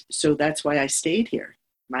 And so that's why I stayed here.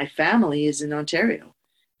 My family is in Ontario,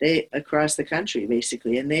 they across the country,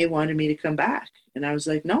 basically. And they wanted me to come back. And I was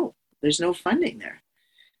like, no, there's no funding there.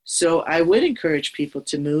 So I would encourage people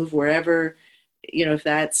to move wherever, if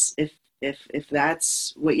that's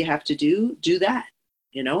what you have to do that,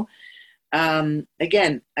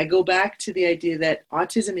 Again, I go back to the idea that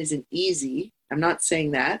autism isn't easy. I'm not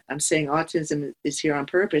saying that. I'm saying autism is here on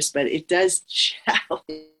purpose, but it does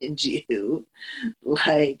challenge you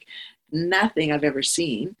like nothing I've ever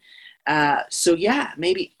seen. So yeah,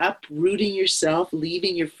 maybe uprooting yourself,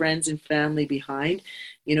 leaving your friends and family behind.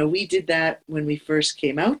 We did that when we first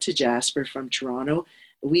came out to Jasper from Toronto.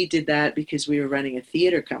 We did that because we were running a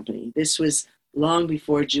theater company. This was long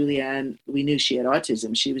before Julianne, we knew she had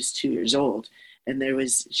autism. She was 2 years old, and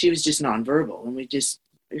she was just nonverbal. And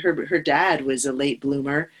her dad was a late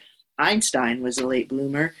bloomer. Einstein was a late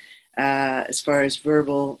bloomer, as far as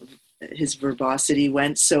his verbosity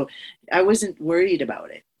went. So I wasn't worried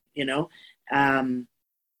about it,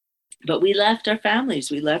 but we left our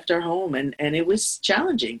families, we left our home, and it was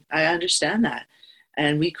challenging. I understand that.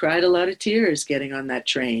 And we cried a lot of tears getting on that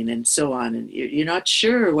train and so on. And you're not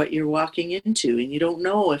sure what you're walking into. And you don't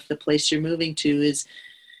know if the place you're moving to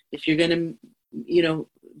if you're going to,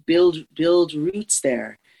 build roots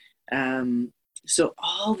there. So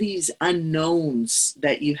all these unknowns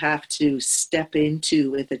that you have to step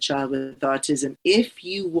into with a child with autism, if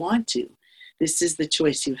you want to, this is the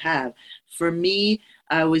choice you have. For me,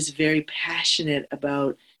 I was very passionate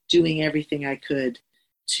about doing everything I could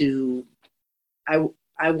to,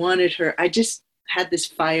 I wanted her, I just had this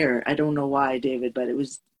fire. I don't know why, David, but it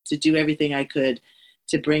was to do everything I could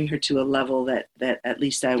to bring her to a level that at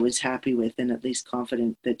least I was happy with, and at least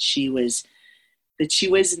confident that she wasn't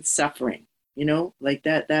suffering, like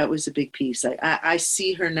that was a big piece. Like I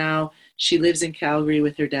see her now, she lives in Calgary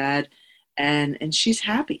with her dad, and she's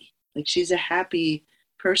happy. Like she's a happy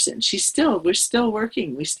person. We're still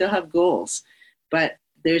working. We still have goals, but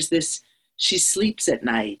there's this, she sleeps at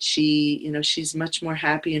night. She's much more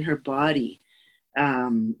happy in her body.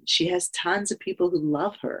 She has tons of people who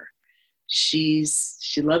love her. She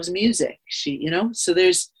loves music. She loves to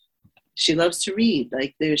read.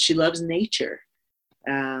 She loves nature.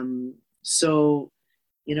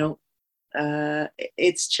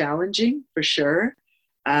 It's challenging for sure.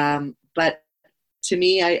 But to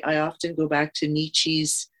me, I often go back to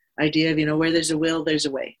Nietzsche's idea of, where there's a will, there's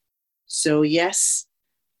a way. So yes,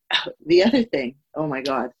 the other thing, oh my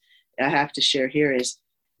God, I have to share here is,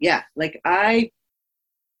 I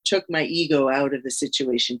took my ego out of the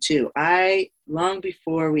situation too. Long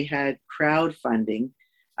before we had crowdfunding,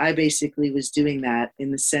 I basically was doing that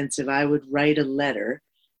in the sense of I would write a letter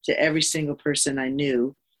to every single person I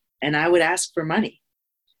knew, and I would ask for money.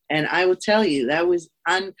 And I will tell you, that was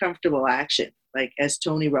uncomfortable action. Like, as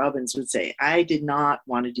Tony Robbins would say, I did not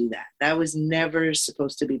want to do that. That was never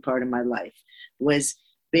supposed to be part of my life.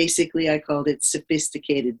 Basically, I called it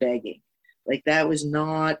sophisticated begging. Like, that was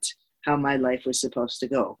not how my life was supposed to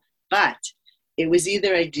go. But it was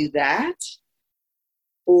either I do that,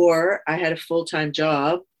 or I had a full-time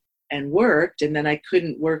job and worked, and then I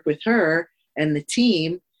couldn't work with her and the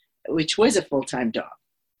team, which was a full-time job,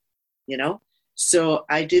 So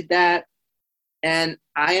I did that, and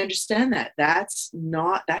I understand that. That's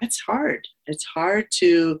hard. It's hard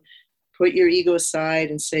to put your ego aside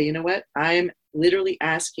and say, you know what, I'm literally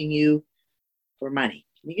asking you for money.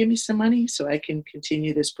 Can you give me some money so I can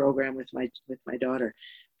continue this program with my daughter?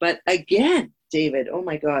 But again, David, oh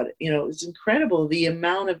my God, it was incredible, the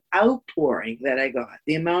amount of outpouring that I got,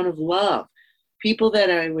 the amount of love. People that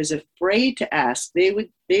I was afraid to ask, they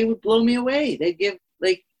would blow me away. They'd give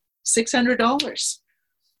like $600,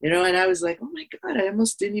 and I was like, oh my God, I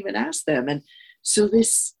almost didn't even ask them. And so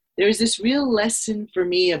there's this real lesson for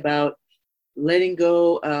me about letting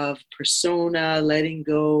go of persona, letting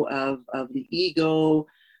go of the ego,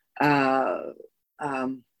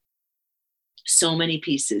 so many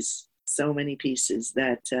pieces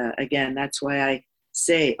that, again, that's why I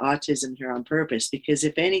say autism here on purpose, because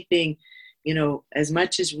if anything, as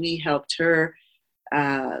much as we helped her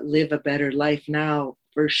live a better life now,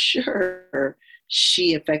 for sure,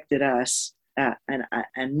 she affected us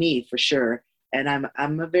and me for sure. And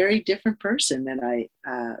I'm a very different person than I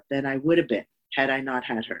would have been had I not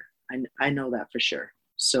had her. I know that for sure.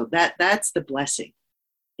 So that's the blessing,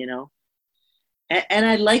 And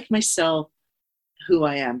I like myself who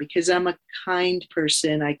I am, because I'm a kind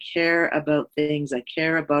person. I care about things. I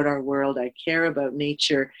care about our world. I care about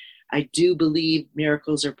nature. I do believe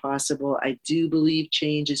miracles are possible. I do believe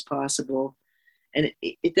change is possible. And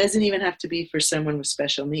it doesn't even have to be for someone with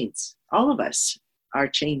special needs. All of us are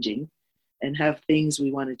changing and have things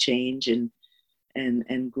we want to change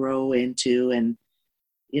and grow into, and,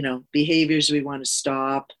 you know, behaviors we want to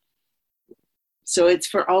stop. So it's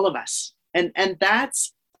for all of us. And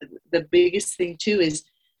that's the biggest thing too, is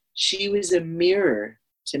she was a mirror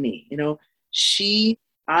to me. You know,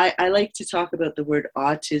 I like to talk about the word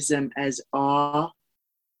autism as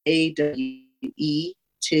AWE,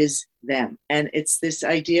 tis them. And it's this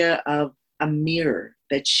idea of a mirror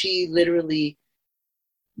that she literally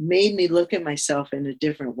made me look at myself in a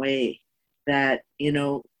different way. That, you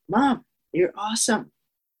know, Mom, you're awesome.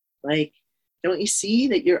 Like, don't you see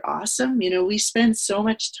that you're awesome? You know, we spend so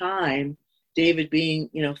much time, David, being,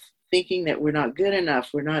 you know, thinking that we're not good enough,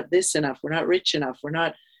 we're not this enough, we're not rich enough, we're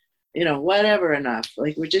not, you know, whatever enough.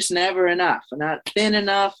 Like, we're just never enough. I'm not thin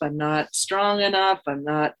enough. I'm not strong enough. I'm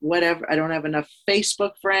not whatever. I don't have enough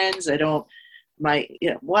Facebook friends. I don't, you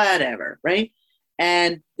know, whatever, right?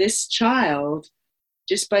 And this child,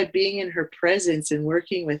 just by being in her presence and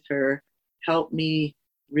working with her, helped me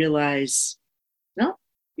realize, no,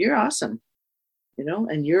 you're awesome, you know,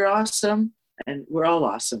 and you're awesome, and we're all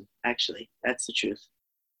awesome, actually. That's the truth.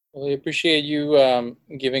 Well, I appreciate you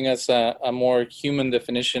giving us a more human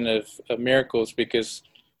definition of miracles, because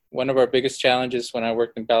one of our biggest challenges when I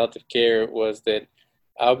worked in palliative care was that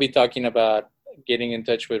I'll be talking about getting in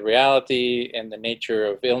touch with reality and the nature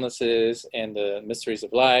of illnesses and the mysteries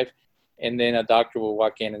of life. And then a doctor will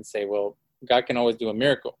walk in and say, well, God can always do a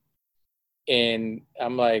miracle. And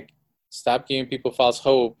I'm like, stop giving people false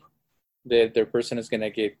hope that their person is going to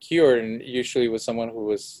get cured. And usually with someone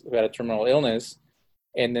who had a terminal illness,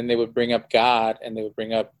 and then they would bring up God, and they would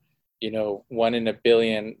bring up, you know, 1 in a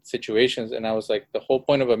billion situations. And I was like, the whole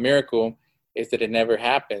point of a miracle is that it never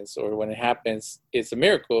happens, or when it happens, it's a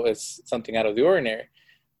miracle. It's something out of the ordinary.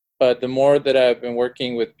 But the more that I've been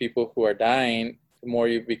working with people who are dying, the more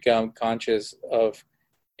you become conscious of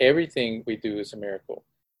everything we do is a miracle.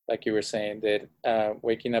 Like you were saying, that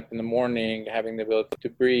waking up in the morning, having the ability to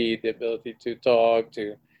breathe, the ability to talk,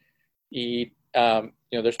 to eat.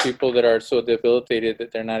 You know, there's people that are so debilitated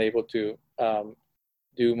that they're not able to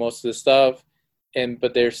do most of the stuff,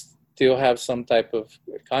 but they still have some type of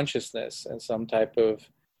consciousness and some type of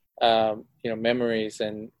you know, memories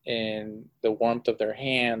and the warmth of their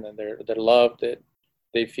hand and their love that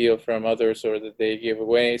they feel from others or that they give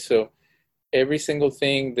away. So every single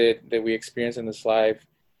thing that we experience in this life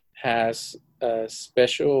has a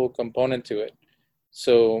special component to it.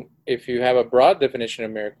 So if you have a broad definition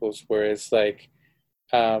of miracles, where it's like,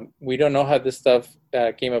 we don't know how this stuff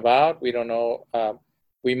came about. We don't know.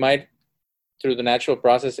 We might, through the natural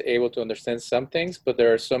process, able to understand some things, but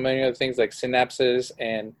there are so many other things like synapses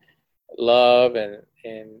and love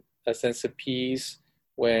and a sense of peace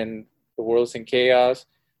when the world's in chaos.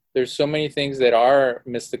 There's so many things that are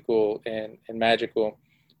mystical and magical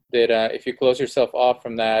that if you close yourself off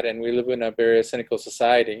from that, and we live in a very cynical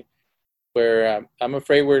society where I'm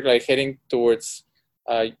afraid we're like heading towards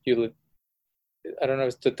I don't know,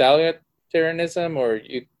 it's totalitarianism or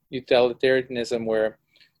utilitarianism, where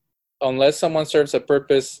unless someone serves a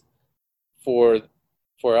purpose for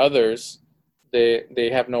others, they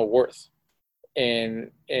have no worth,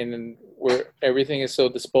 and where everything is so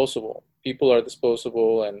disposable. People are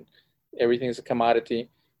disposable, and everything is a commodity.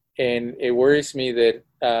 And it worries me that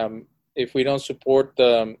if we don't support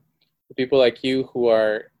the people like you who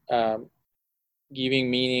are giving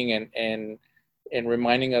meaning and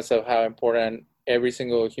reminding us of how important every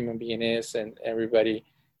single human being is, and everybody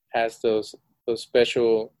has those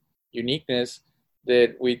special uniqueness,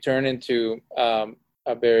 that we turn into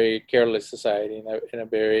a very careless society and a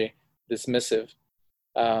very dismissive.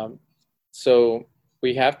 So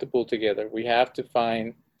we have to pull together. We have to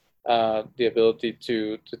find the ability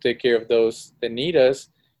to take care of those that need us,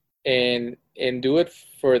 and do it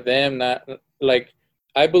for them. Not like,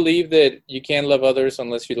 I believe that you can't love others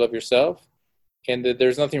unless you love yourself, and that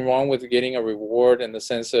there's nothing wrong with getting a reward in the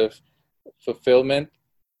sense of fulfillment.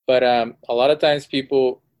 But a lot of times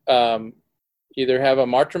people either have a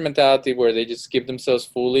martyr mentality where they just give themselves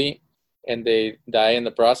fully and they die in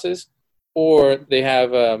the process, or they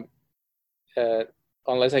have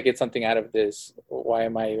unless I get something out of this, why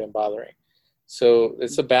am I even bothering? So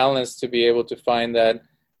it's a balance to be able to find that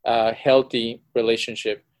healthy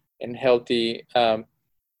relationship and healthy,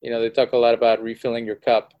 you know, they talk a lot about refilling your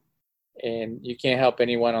cup, and you can't help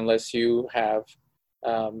anyone unless you have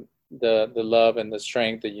the love and the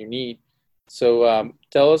strength that you need. So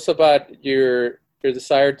tell us about your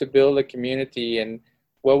desire to build a community, and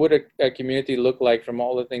what would a community look like from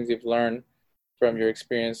all the things you've learned from your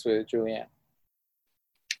experience with Julianne?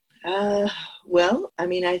 Uh, well, I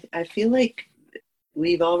mean, I feel like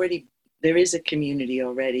we've already, there is a community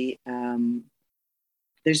already.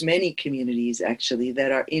 There's many communities actually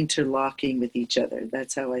that are interlocking with each other.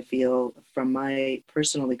 That's how I feel from my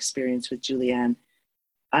personal experience with Julianne.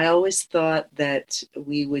 I always thought that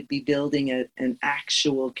we would be building an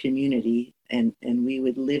actual community and we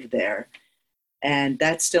would live there. And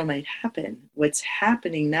that still might happen. What's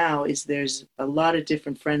happening now is there's a lot of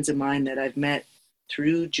different friends of mine that I've met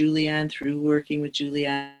through Julianne, through working with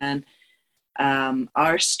Julianne,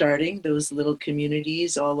 are starting those little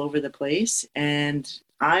communities all over the place. And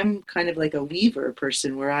I'm kind of like a weaver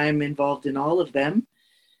person where I'm involved in all of them,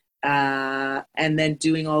 and then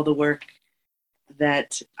doing all the work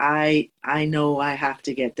that I know I have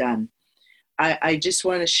to get done. I just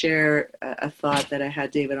want to share a thought that I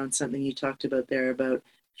had, David, on something you talked about there about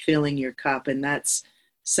filling your cup. And that's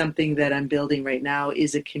something that I'm building right now,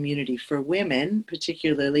 is a community for women,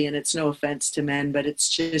 particularly, and it's no offense to men, but it's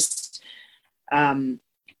just,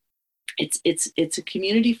 it's a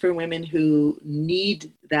community for women who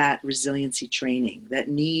need that resiliency training, that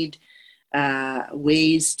need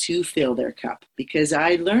ways to fill their cup. Because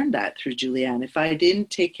I learned that through Julianne. If I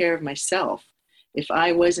didn't take care of myself, if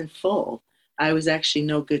I wasn't full, I was actually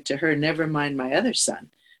no good to her, never mind my other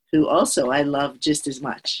son, who also I love just as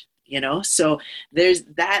much, you know? So there's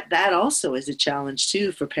that also is a challenge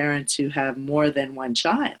too for parents who have more than one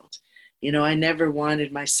child. You know, I never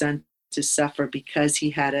wanted my son to suffer because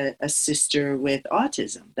he had a sister with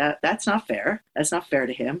autism. That's not fair. That's not fair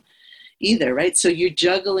to him either, right? So you're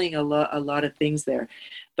juggling a lot of things there.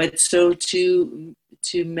 But so to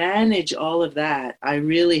manage all of that, I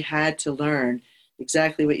really had to learn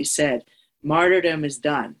exactly what you said. Martyrdom is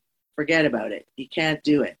done. Forget about it. You can't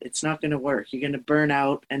do it. It's not going to work. You're going to burn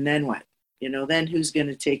out, and then what? You know, then who's going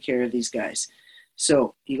to take care of these guys?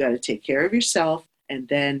 So you got to take care of yourself, and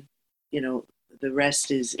then, you know, the rest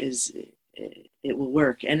is it will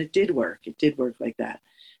work. And it did work. It did work like that.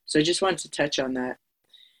 So I just wanted to touch on that.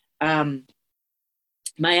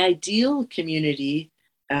 My ideal community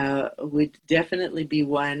would definitely be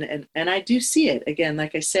one, and I do see it. Again,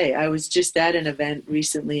 like I say, I was just at an event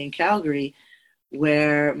recently in Calgary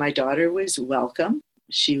where my daughter was welcome.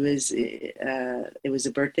 She was, it was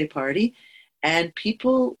a birthday party, and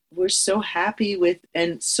people were so happy with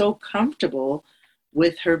and so comfortable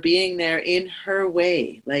with her being there in her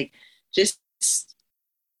way, like just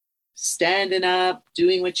standing up,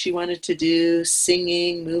 doing what she wanted to do,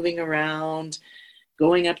 singing, moving around,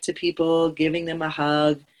 going up to people, giving them a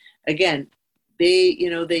hug. Again,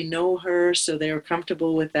 they know her, so they were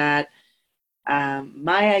comfortable with that.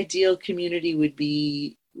 My ideal community would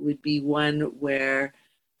be one where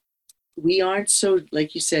we aren't so,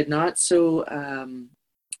 like you said, not so,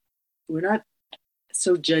 we're not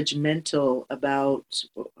so judgmental about,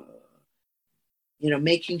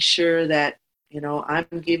 making sure that, I'm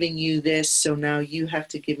giving you this, so now you have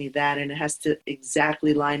to give me that. And it has to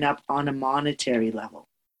exactly line up on a monetary level.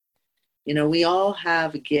 We all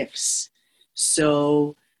have gifts.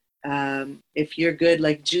 So if you're good,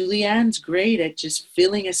 like Julianne's great at just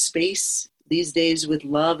filling a space these days with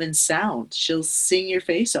love and sound. She'll sing your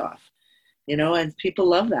face off, and people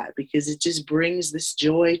love that because it just brings this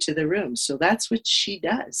joy to the room. So that's what she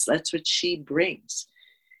does. That's what she brings.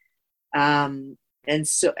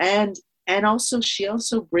 And also she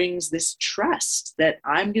also brings this trust that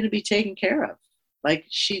I'm going to be taken care of. Like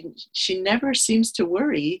she never seems to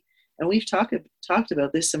worry. And we've talked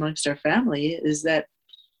about this amongst our family, is that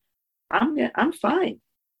I'm fine.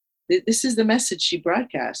 This is the message she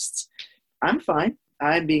broadcasts. I'm fine.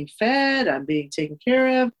 I'm being fed. I'm being taken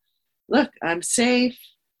care of. Look, I'm safe.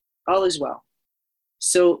 All is well.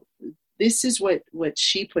 So this is what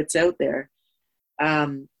she puts out there.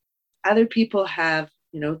 Other people have,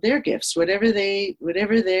 their gifts, whatever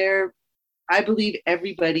their, I believe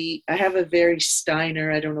everybody, I have a very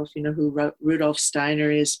Steiner, I don't know if you know who Rudolf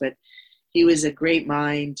Steiner is, but he was a great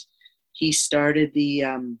mind. He started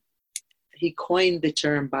he coined the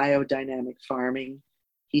term biodynamic farming.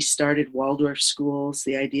 He started Waldorf schools,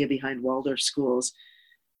 the idea behind Waldorf schools.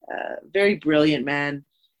 Very brilliant man.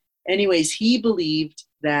 Anyways, he believed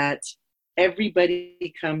that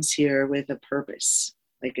everybody comes here with a purpose,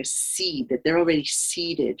 like a seed, that they're already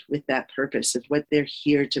seeded with that purpose of what they're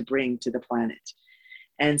here to bring to the planet.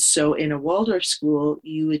 And so in a Waldorf school,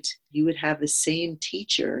 you would have the same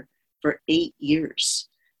teacher for 8 years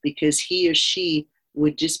because he or she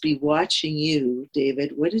would just be watching you,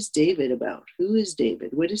 David. What is David about? Who is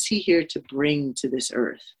David? What is he here to bring to this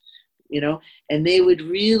earth? You know, and they would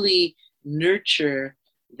really nurture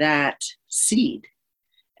that seed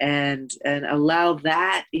and allow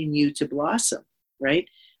that in you to blossom, right?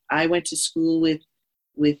 I went to school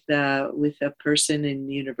with a person in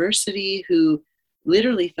university who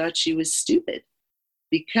literally thought she was stupid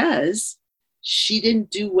because she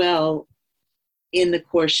didn't do well in the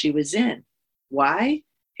course she was in. Why?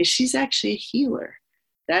 Because she's actually a healer.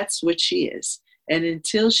 That's what she is. And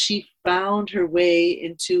until she found her way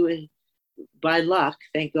into, by luck,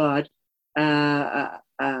 thank God, a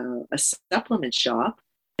supplement shop,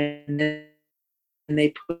 and then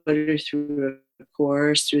they put her through a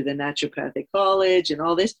course through the naturopathic college and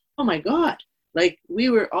all this. Oh my God. Like, we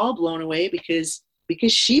were all blown away because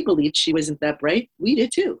she believed she wasn't that bright. We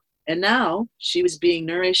did too. And now she was being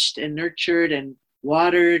nourished and nurtured and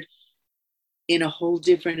watered in a whole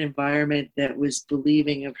different environment that was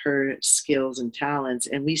believing of her skills and talents.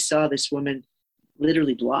 And we saw this woman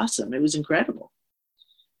literally blossom. It was incredible.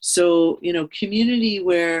 So, you know, community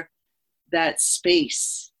where that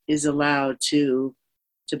space is allowed to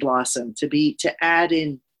blossom, to add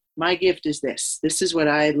in, my gift is this. This is what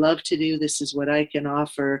I love to do. This is what I can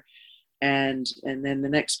offer. And then the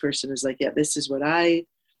next person is like, yeah, this is what I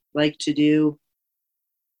like to do.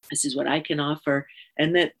 This is what I can offer.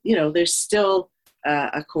 And that, you know, there's still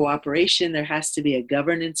a cooperation. There has to be a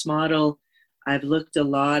governance model. I've looked a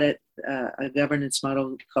lot at a governance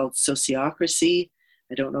model called sociocracy.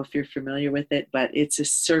 I don't know if you're familiar with it, but it's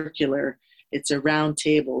a round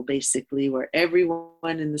table basically where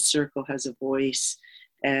everyone in the circle has a voice.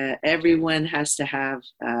 Everyone has to have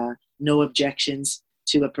no objections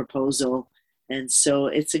to a proposal. And so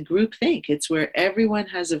it's a group think. It's where everyone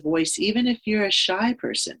has a voice, even if you're a shy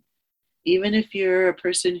person, even if you're a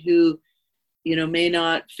person who, you know, may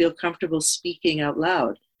not feel comfortable speaking out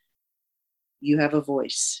loud, you have a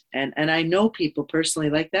voice. And I know people personally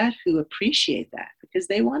like that who appreciate that because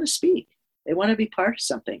they want to speak. They want to be part of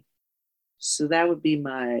something. So that would be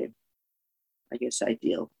my, I guess,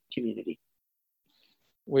 ideal community.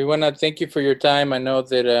 We want to thank you for your time. I know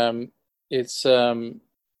that it's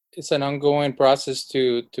an ongoing process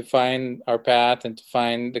to find our path and to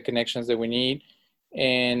find the connections that we need.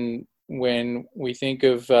 And when we think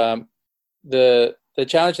of the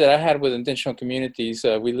challenge that I had with intentional communities,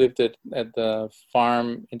 we lived at the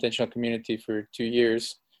farm intentional community for 2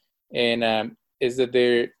 years, and is that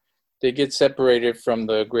they get separated from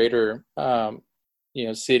the greater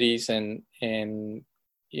cities and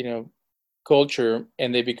culture,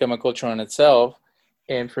 and they become a culture on itself.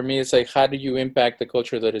 And for me, it's like, how do you impact the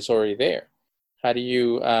culture that is already there? How do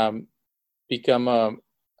you become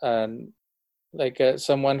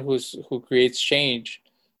someone who creates change?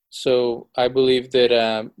 So I believe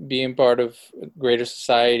that being part of greater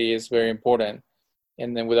society is very important.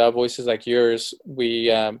 And then without voices like yours, we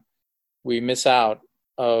miss out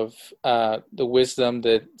of the wisdom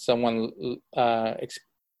that someone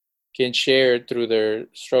can share through their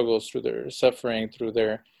struggles, through their suffering, through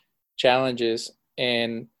their challenges.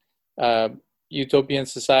 And utopian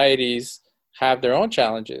societies have their own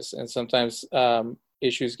challenges, and sometimes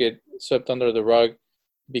issues get swept under the rug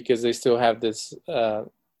because they still have this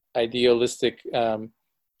idealistic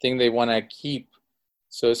thing they want to keep.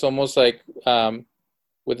 So it's almost like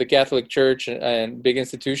with the Catholic Church and big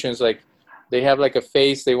institutions, like they have like a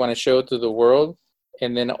face they want to show to the world,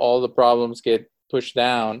 and then all the problems get pushed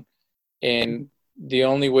down. And the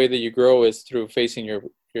only way that you grow is through facing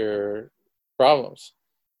your problems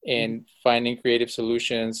and finding creative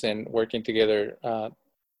solutions and working together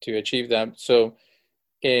to achieve them. So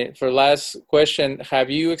for last question, have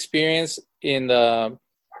you experienced in the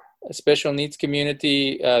special needs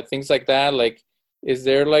community things like that? Like, is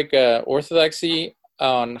there like a orthodoxy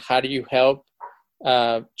on how do you help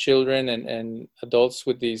children and adults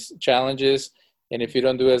with these challenges? And if you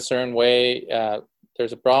don't do it a certain way,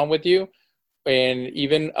 there's a problem with you? And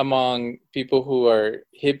even among people who are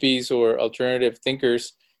hippies or alternative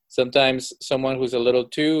thinkers, sometimes someone who's a little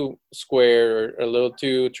too square or a little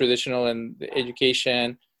too traditional in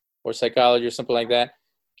education or psychology or something like that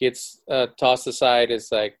gets tossed aside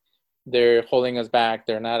as like they're holding us back,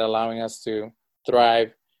 they're not allowing us to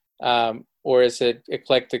thrive. Or is it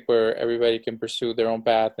eclectic where everybody can pursue their own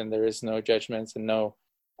path and there is no judgments and no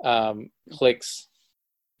cliques?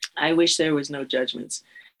 I wish there was no judgments.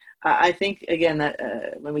 I think, again,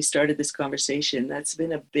 that when we started this conversation, that's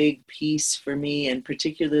been a big piece for me, and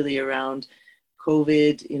particularly around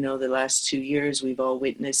COVID, the last 2 years, we've all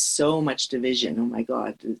witnessed so much division. Oh my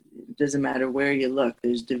God, it doesn't matter where you look,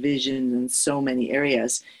 there's division in so many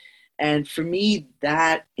areas. And for me,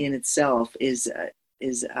 that in itself is an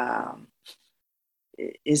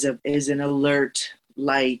alert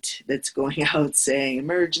light that's going out saying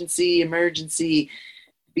emergency, emergency,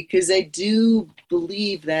 because I do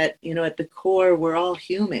believe that, at the core, we're all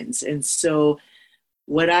humans. And so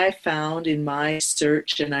what I found in my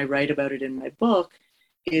search, and I write about it in my book,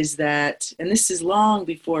 is that, and this is long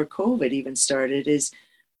before COVID even started, is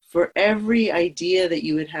for every idea that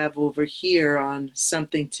you would have over here on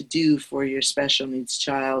something to do for your special needs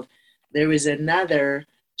child, there was another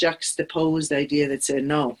juxtaposed idea that said,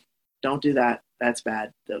 no, don't do that. That's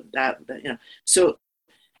bad. So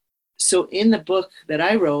in the book that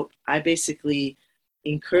I wrote, I basically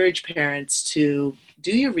encourage parents to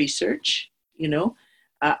do your research.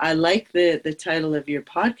 I like the title of your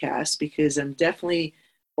podcast because I'm definitely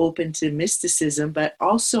open to mysticism, but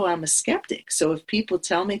also I'm a skeptic. So if people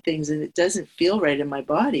tell me things and it doesn't feel right in my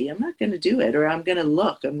body, I'm not going to do it, or I'm going to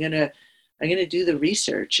look. I'm going to do the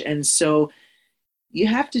research. And so you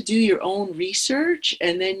have to do your own research,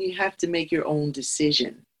 and then you have to make your own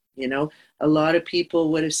decision. A lot of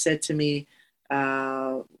people would have said to me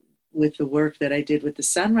with the work that I did with the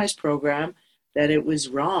Sunrise program that it was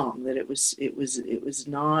wrong, that it was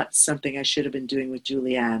not something I should have been doing with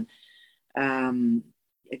Julianne.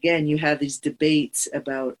 Again, you have these debates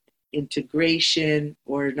about integration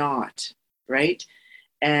or not, right?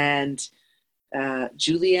 And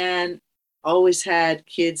Julianne always had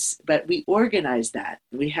kids, but we organized that.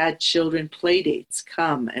 We had children play dates,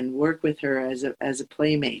 come and work with her as a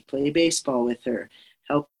playmate, play baseball with her,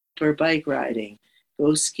 help her bike riding,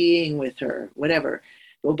 go skiing with her, whatever.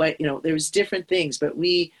 Go by, there was different things, but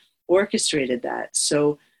we orchestrated that.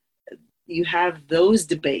 So you have those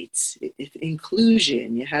debates.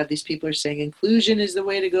 Inclusion, you have these people are saying inclusion is the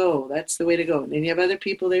way to go. That's the way to go. And then you have other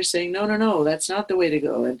people there saying, no, that's not the way to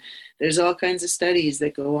go. And there's all kinds of studies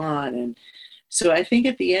that go on. And so I think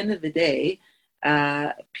at the end of the day,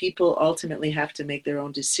 people ultimately have to make their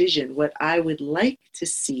own decision. What I would like to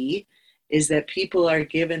see is that people are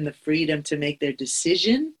given the freedom to make their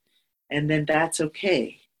decision, and then that's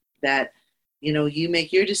okay. That, you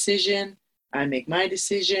make your decision, I make my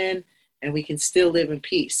decision, and we can still live in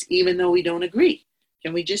peace, even though we don't agree.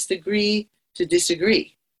 Can we just agree to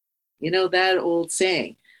disagree? That old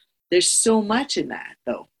saying. There's so much in that,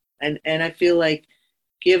 though. And I feel like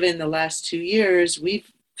given the last 2 years,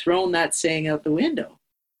 we've thrown that saying out the window.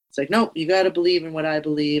 It's like, no, you got to believe in what I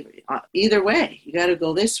believe. Either way, you got to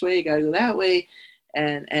go this way, you got to go that way.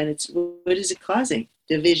 And it's, what is it causing?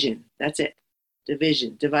 Division. That's it.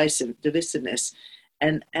 Division, divisiveness.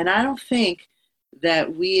 And I don't think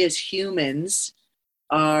that we as humans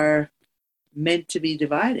are meant to be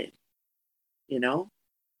divided.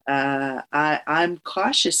 I'm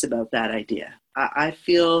cautious about that idea. I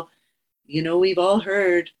feel, we've all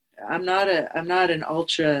heard, I'm not an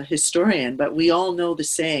ultra historian, but we all know the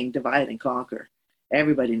saying, divide and conquer.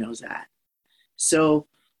 Everybody knows that. So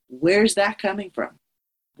where's that coming from?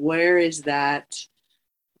 Where is that?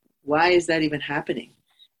 Why is that even happening?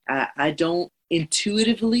 I don't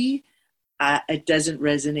intuitively, it doesn't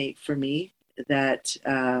resonate for me that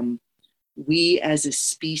we as a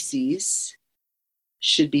species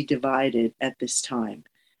should be divided at this time.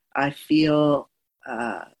 I feel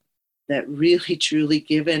that really, truly,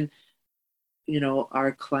 given,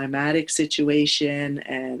 our climatic situation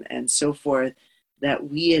and so forth, that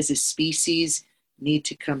we as a species need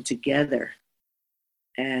to come together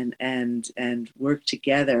and work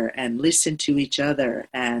together and listen to each other.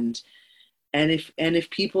 And if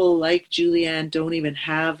people like Julianne don't even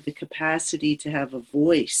have the capacity to have a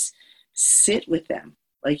voice, sit with them,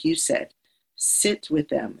 like you said, sit with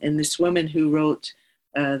them. And this woman who wrote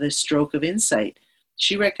The Stroke of Insight,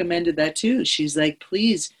 she recommended that too. She's like,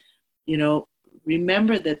 please,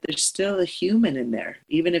 remember that there's still a human in there.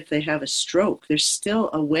 Even if they have a stroke, they're still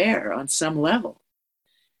aware on some level,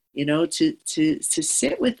 to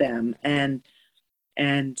sit with them and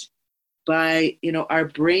by, our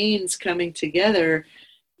brains coming together.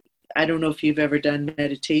 I don't know if you've ever done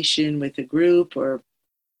meditation with a group or,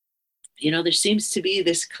 there seems to be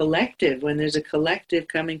this collective, when there's a collective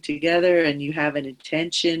coming together and you have an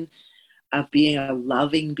intention of being a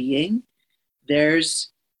loving being,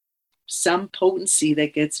 there's some potency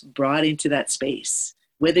that gets brought into that space,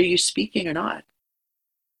 whether you're speaking or not.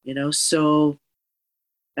 So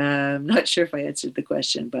I'm not sure if I answered the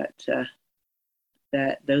question, but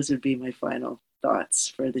those would be my final thoughts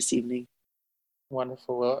for this evening.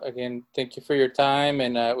 Wonderful. Well, again, thank you for your time,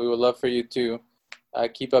 and we would love for you to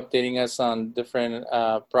keep updating us on different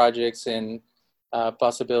projects and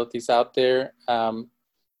possibilities out there.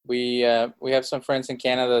 we have some friends in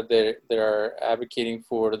Canada that are advocating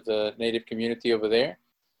for the Native community over there.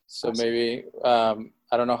 So Awesome. maybe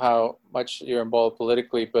I don't know how much you're involved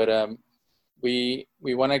politically, but we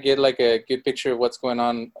want to get like a good picture of what's going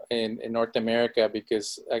on in North America,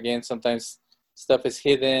 because again, sometimes stuff is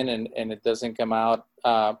hidden and it doesn't come out,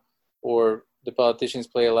 or the politicians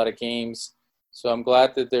play a lot of games. So I'm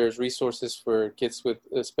glad that there's resources for kids with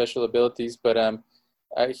special abilities, but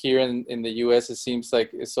here in the U.S., it seems like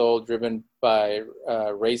it's all driven by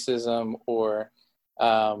racism or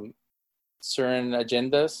certain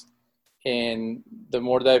agendas. And the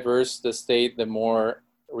more diverse the state, the more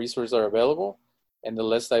resources are available, and the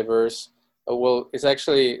less diverse. Well, it's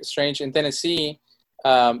actually strange in Tennessee,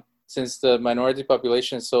 since the minority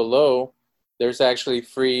population is so low, there's actually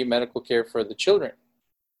free medical care for the children.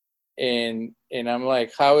 And I'm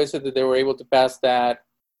like, how is it that they were able to pass that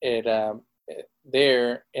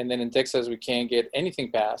there, and then in Texas we can't get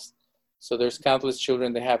anything passed? So there's countless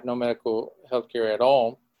children that have no medical health care at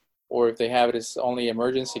all, or if they have it, it's only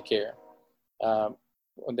emergency care.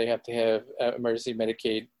 When they have to have emergency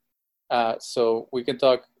Medicaid. So we can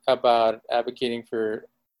talk about advocating for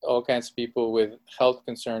all kinds of people with health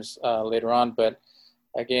concerns later on. But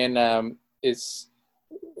again, it's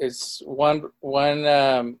one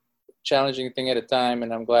challenging thing at a time,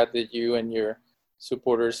 and I'm glad that you and your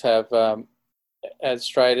supporters have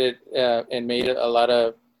tried it and made a lot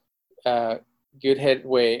of good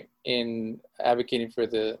headway in advocating for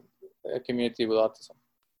the community with autism.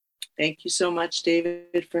 Thank you so much,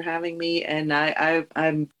 David, for having me. And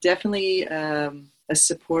I'm definitely a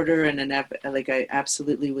supporter, and I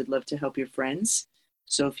absolutely would love to help your friends.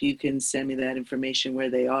 So if you can send me that information where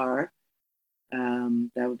they are,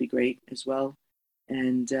 that would be great as well.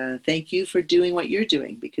 And thank you for doing what you're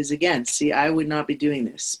doing, because again, see, I would not be doing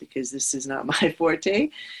this, because this is not my forte,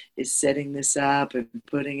 is setting this up and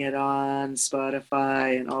putting it on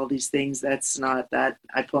Spotify and all these things. That's not that.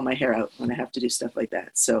 I pull my hair out when I have to do stuff like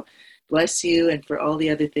that. So bless you, and for all the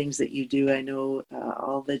other things that you do. I know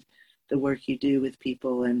all the work you do with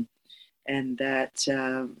people, and that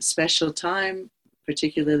special time,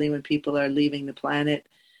 particularly when people are leaving the planet.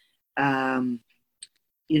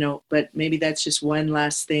 But maybe that's just one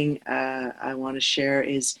last thing I want to share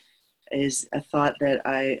is a thought that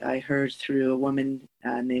I heard through a woman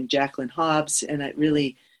named Jacqueline Hobbs, and it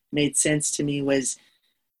really made sense to me, was,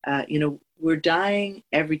 we're dying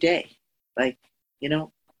every day. Like,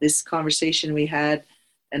 this conversation we had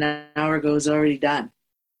an hour ago is already done.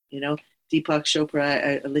 Deepak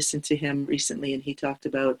Chopra, I listened to him recently, and he talked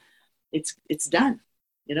about it's done.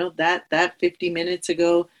 That 50 minutes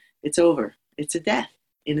ago, it's over. It's a death.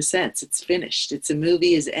 In a sense, it's finished. It's a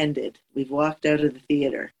movie is ended. We've walked out of the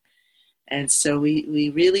theater. And so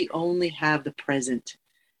we really only have the present.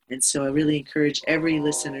 And so I really encourage every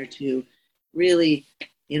listener to really,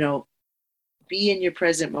 be in your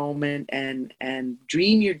present moment and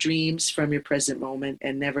dream your dreams from your present moment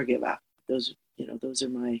and never give up. Those are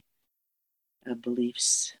my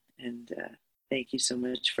beliefs. And thank you so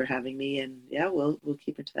much for having me. And yeah, we'll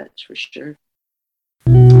keep in touch for sure.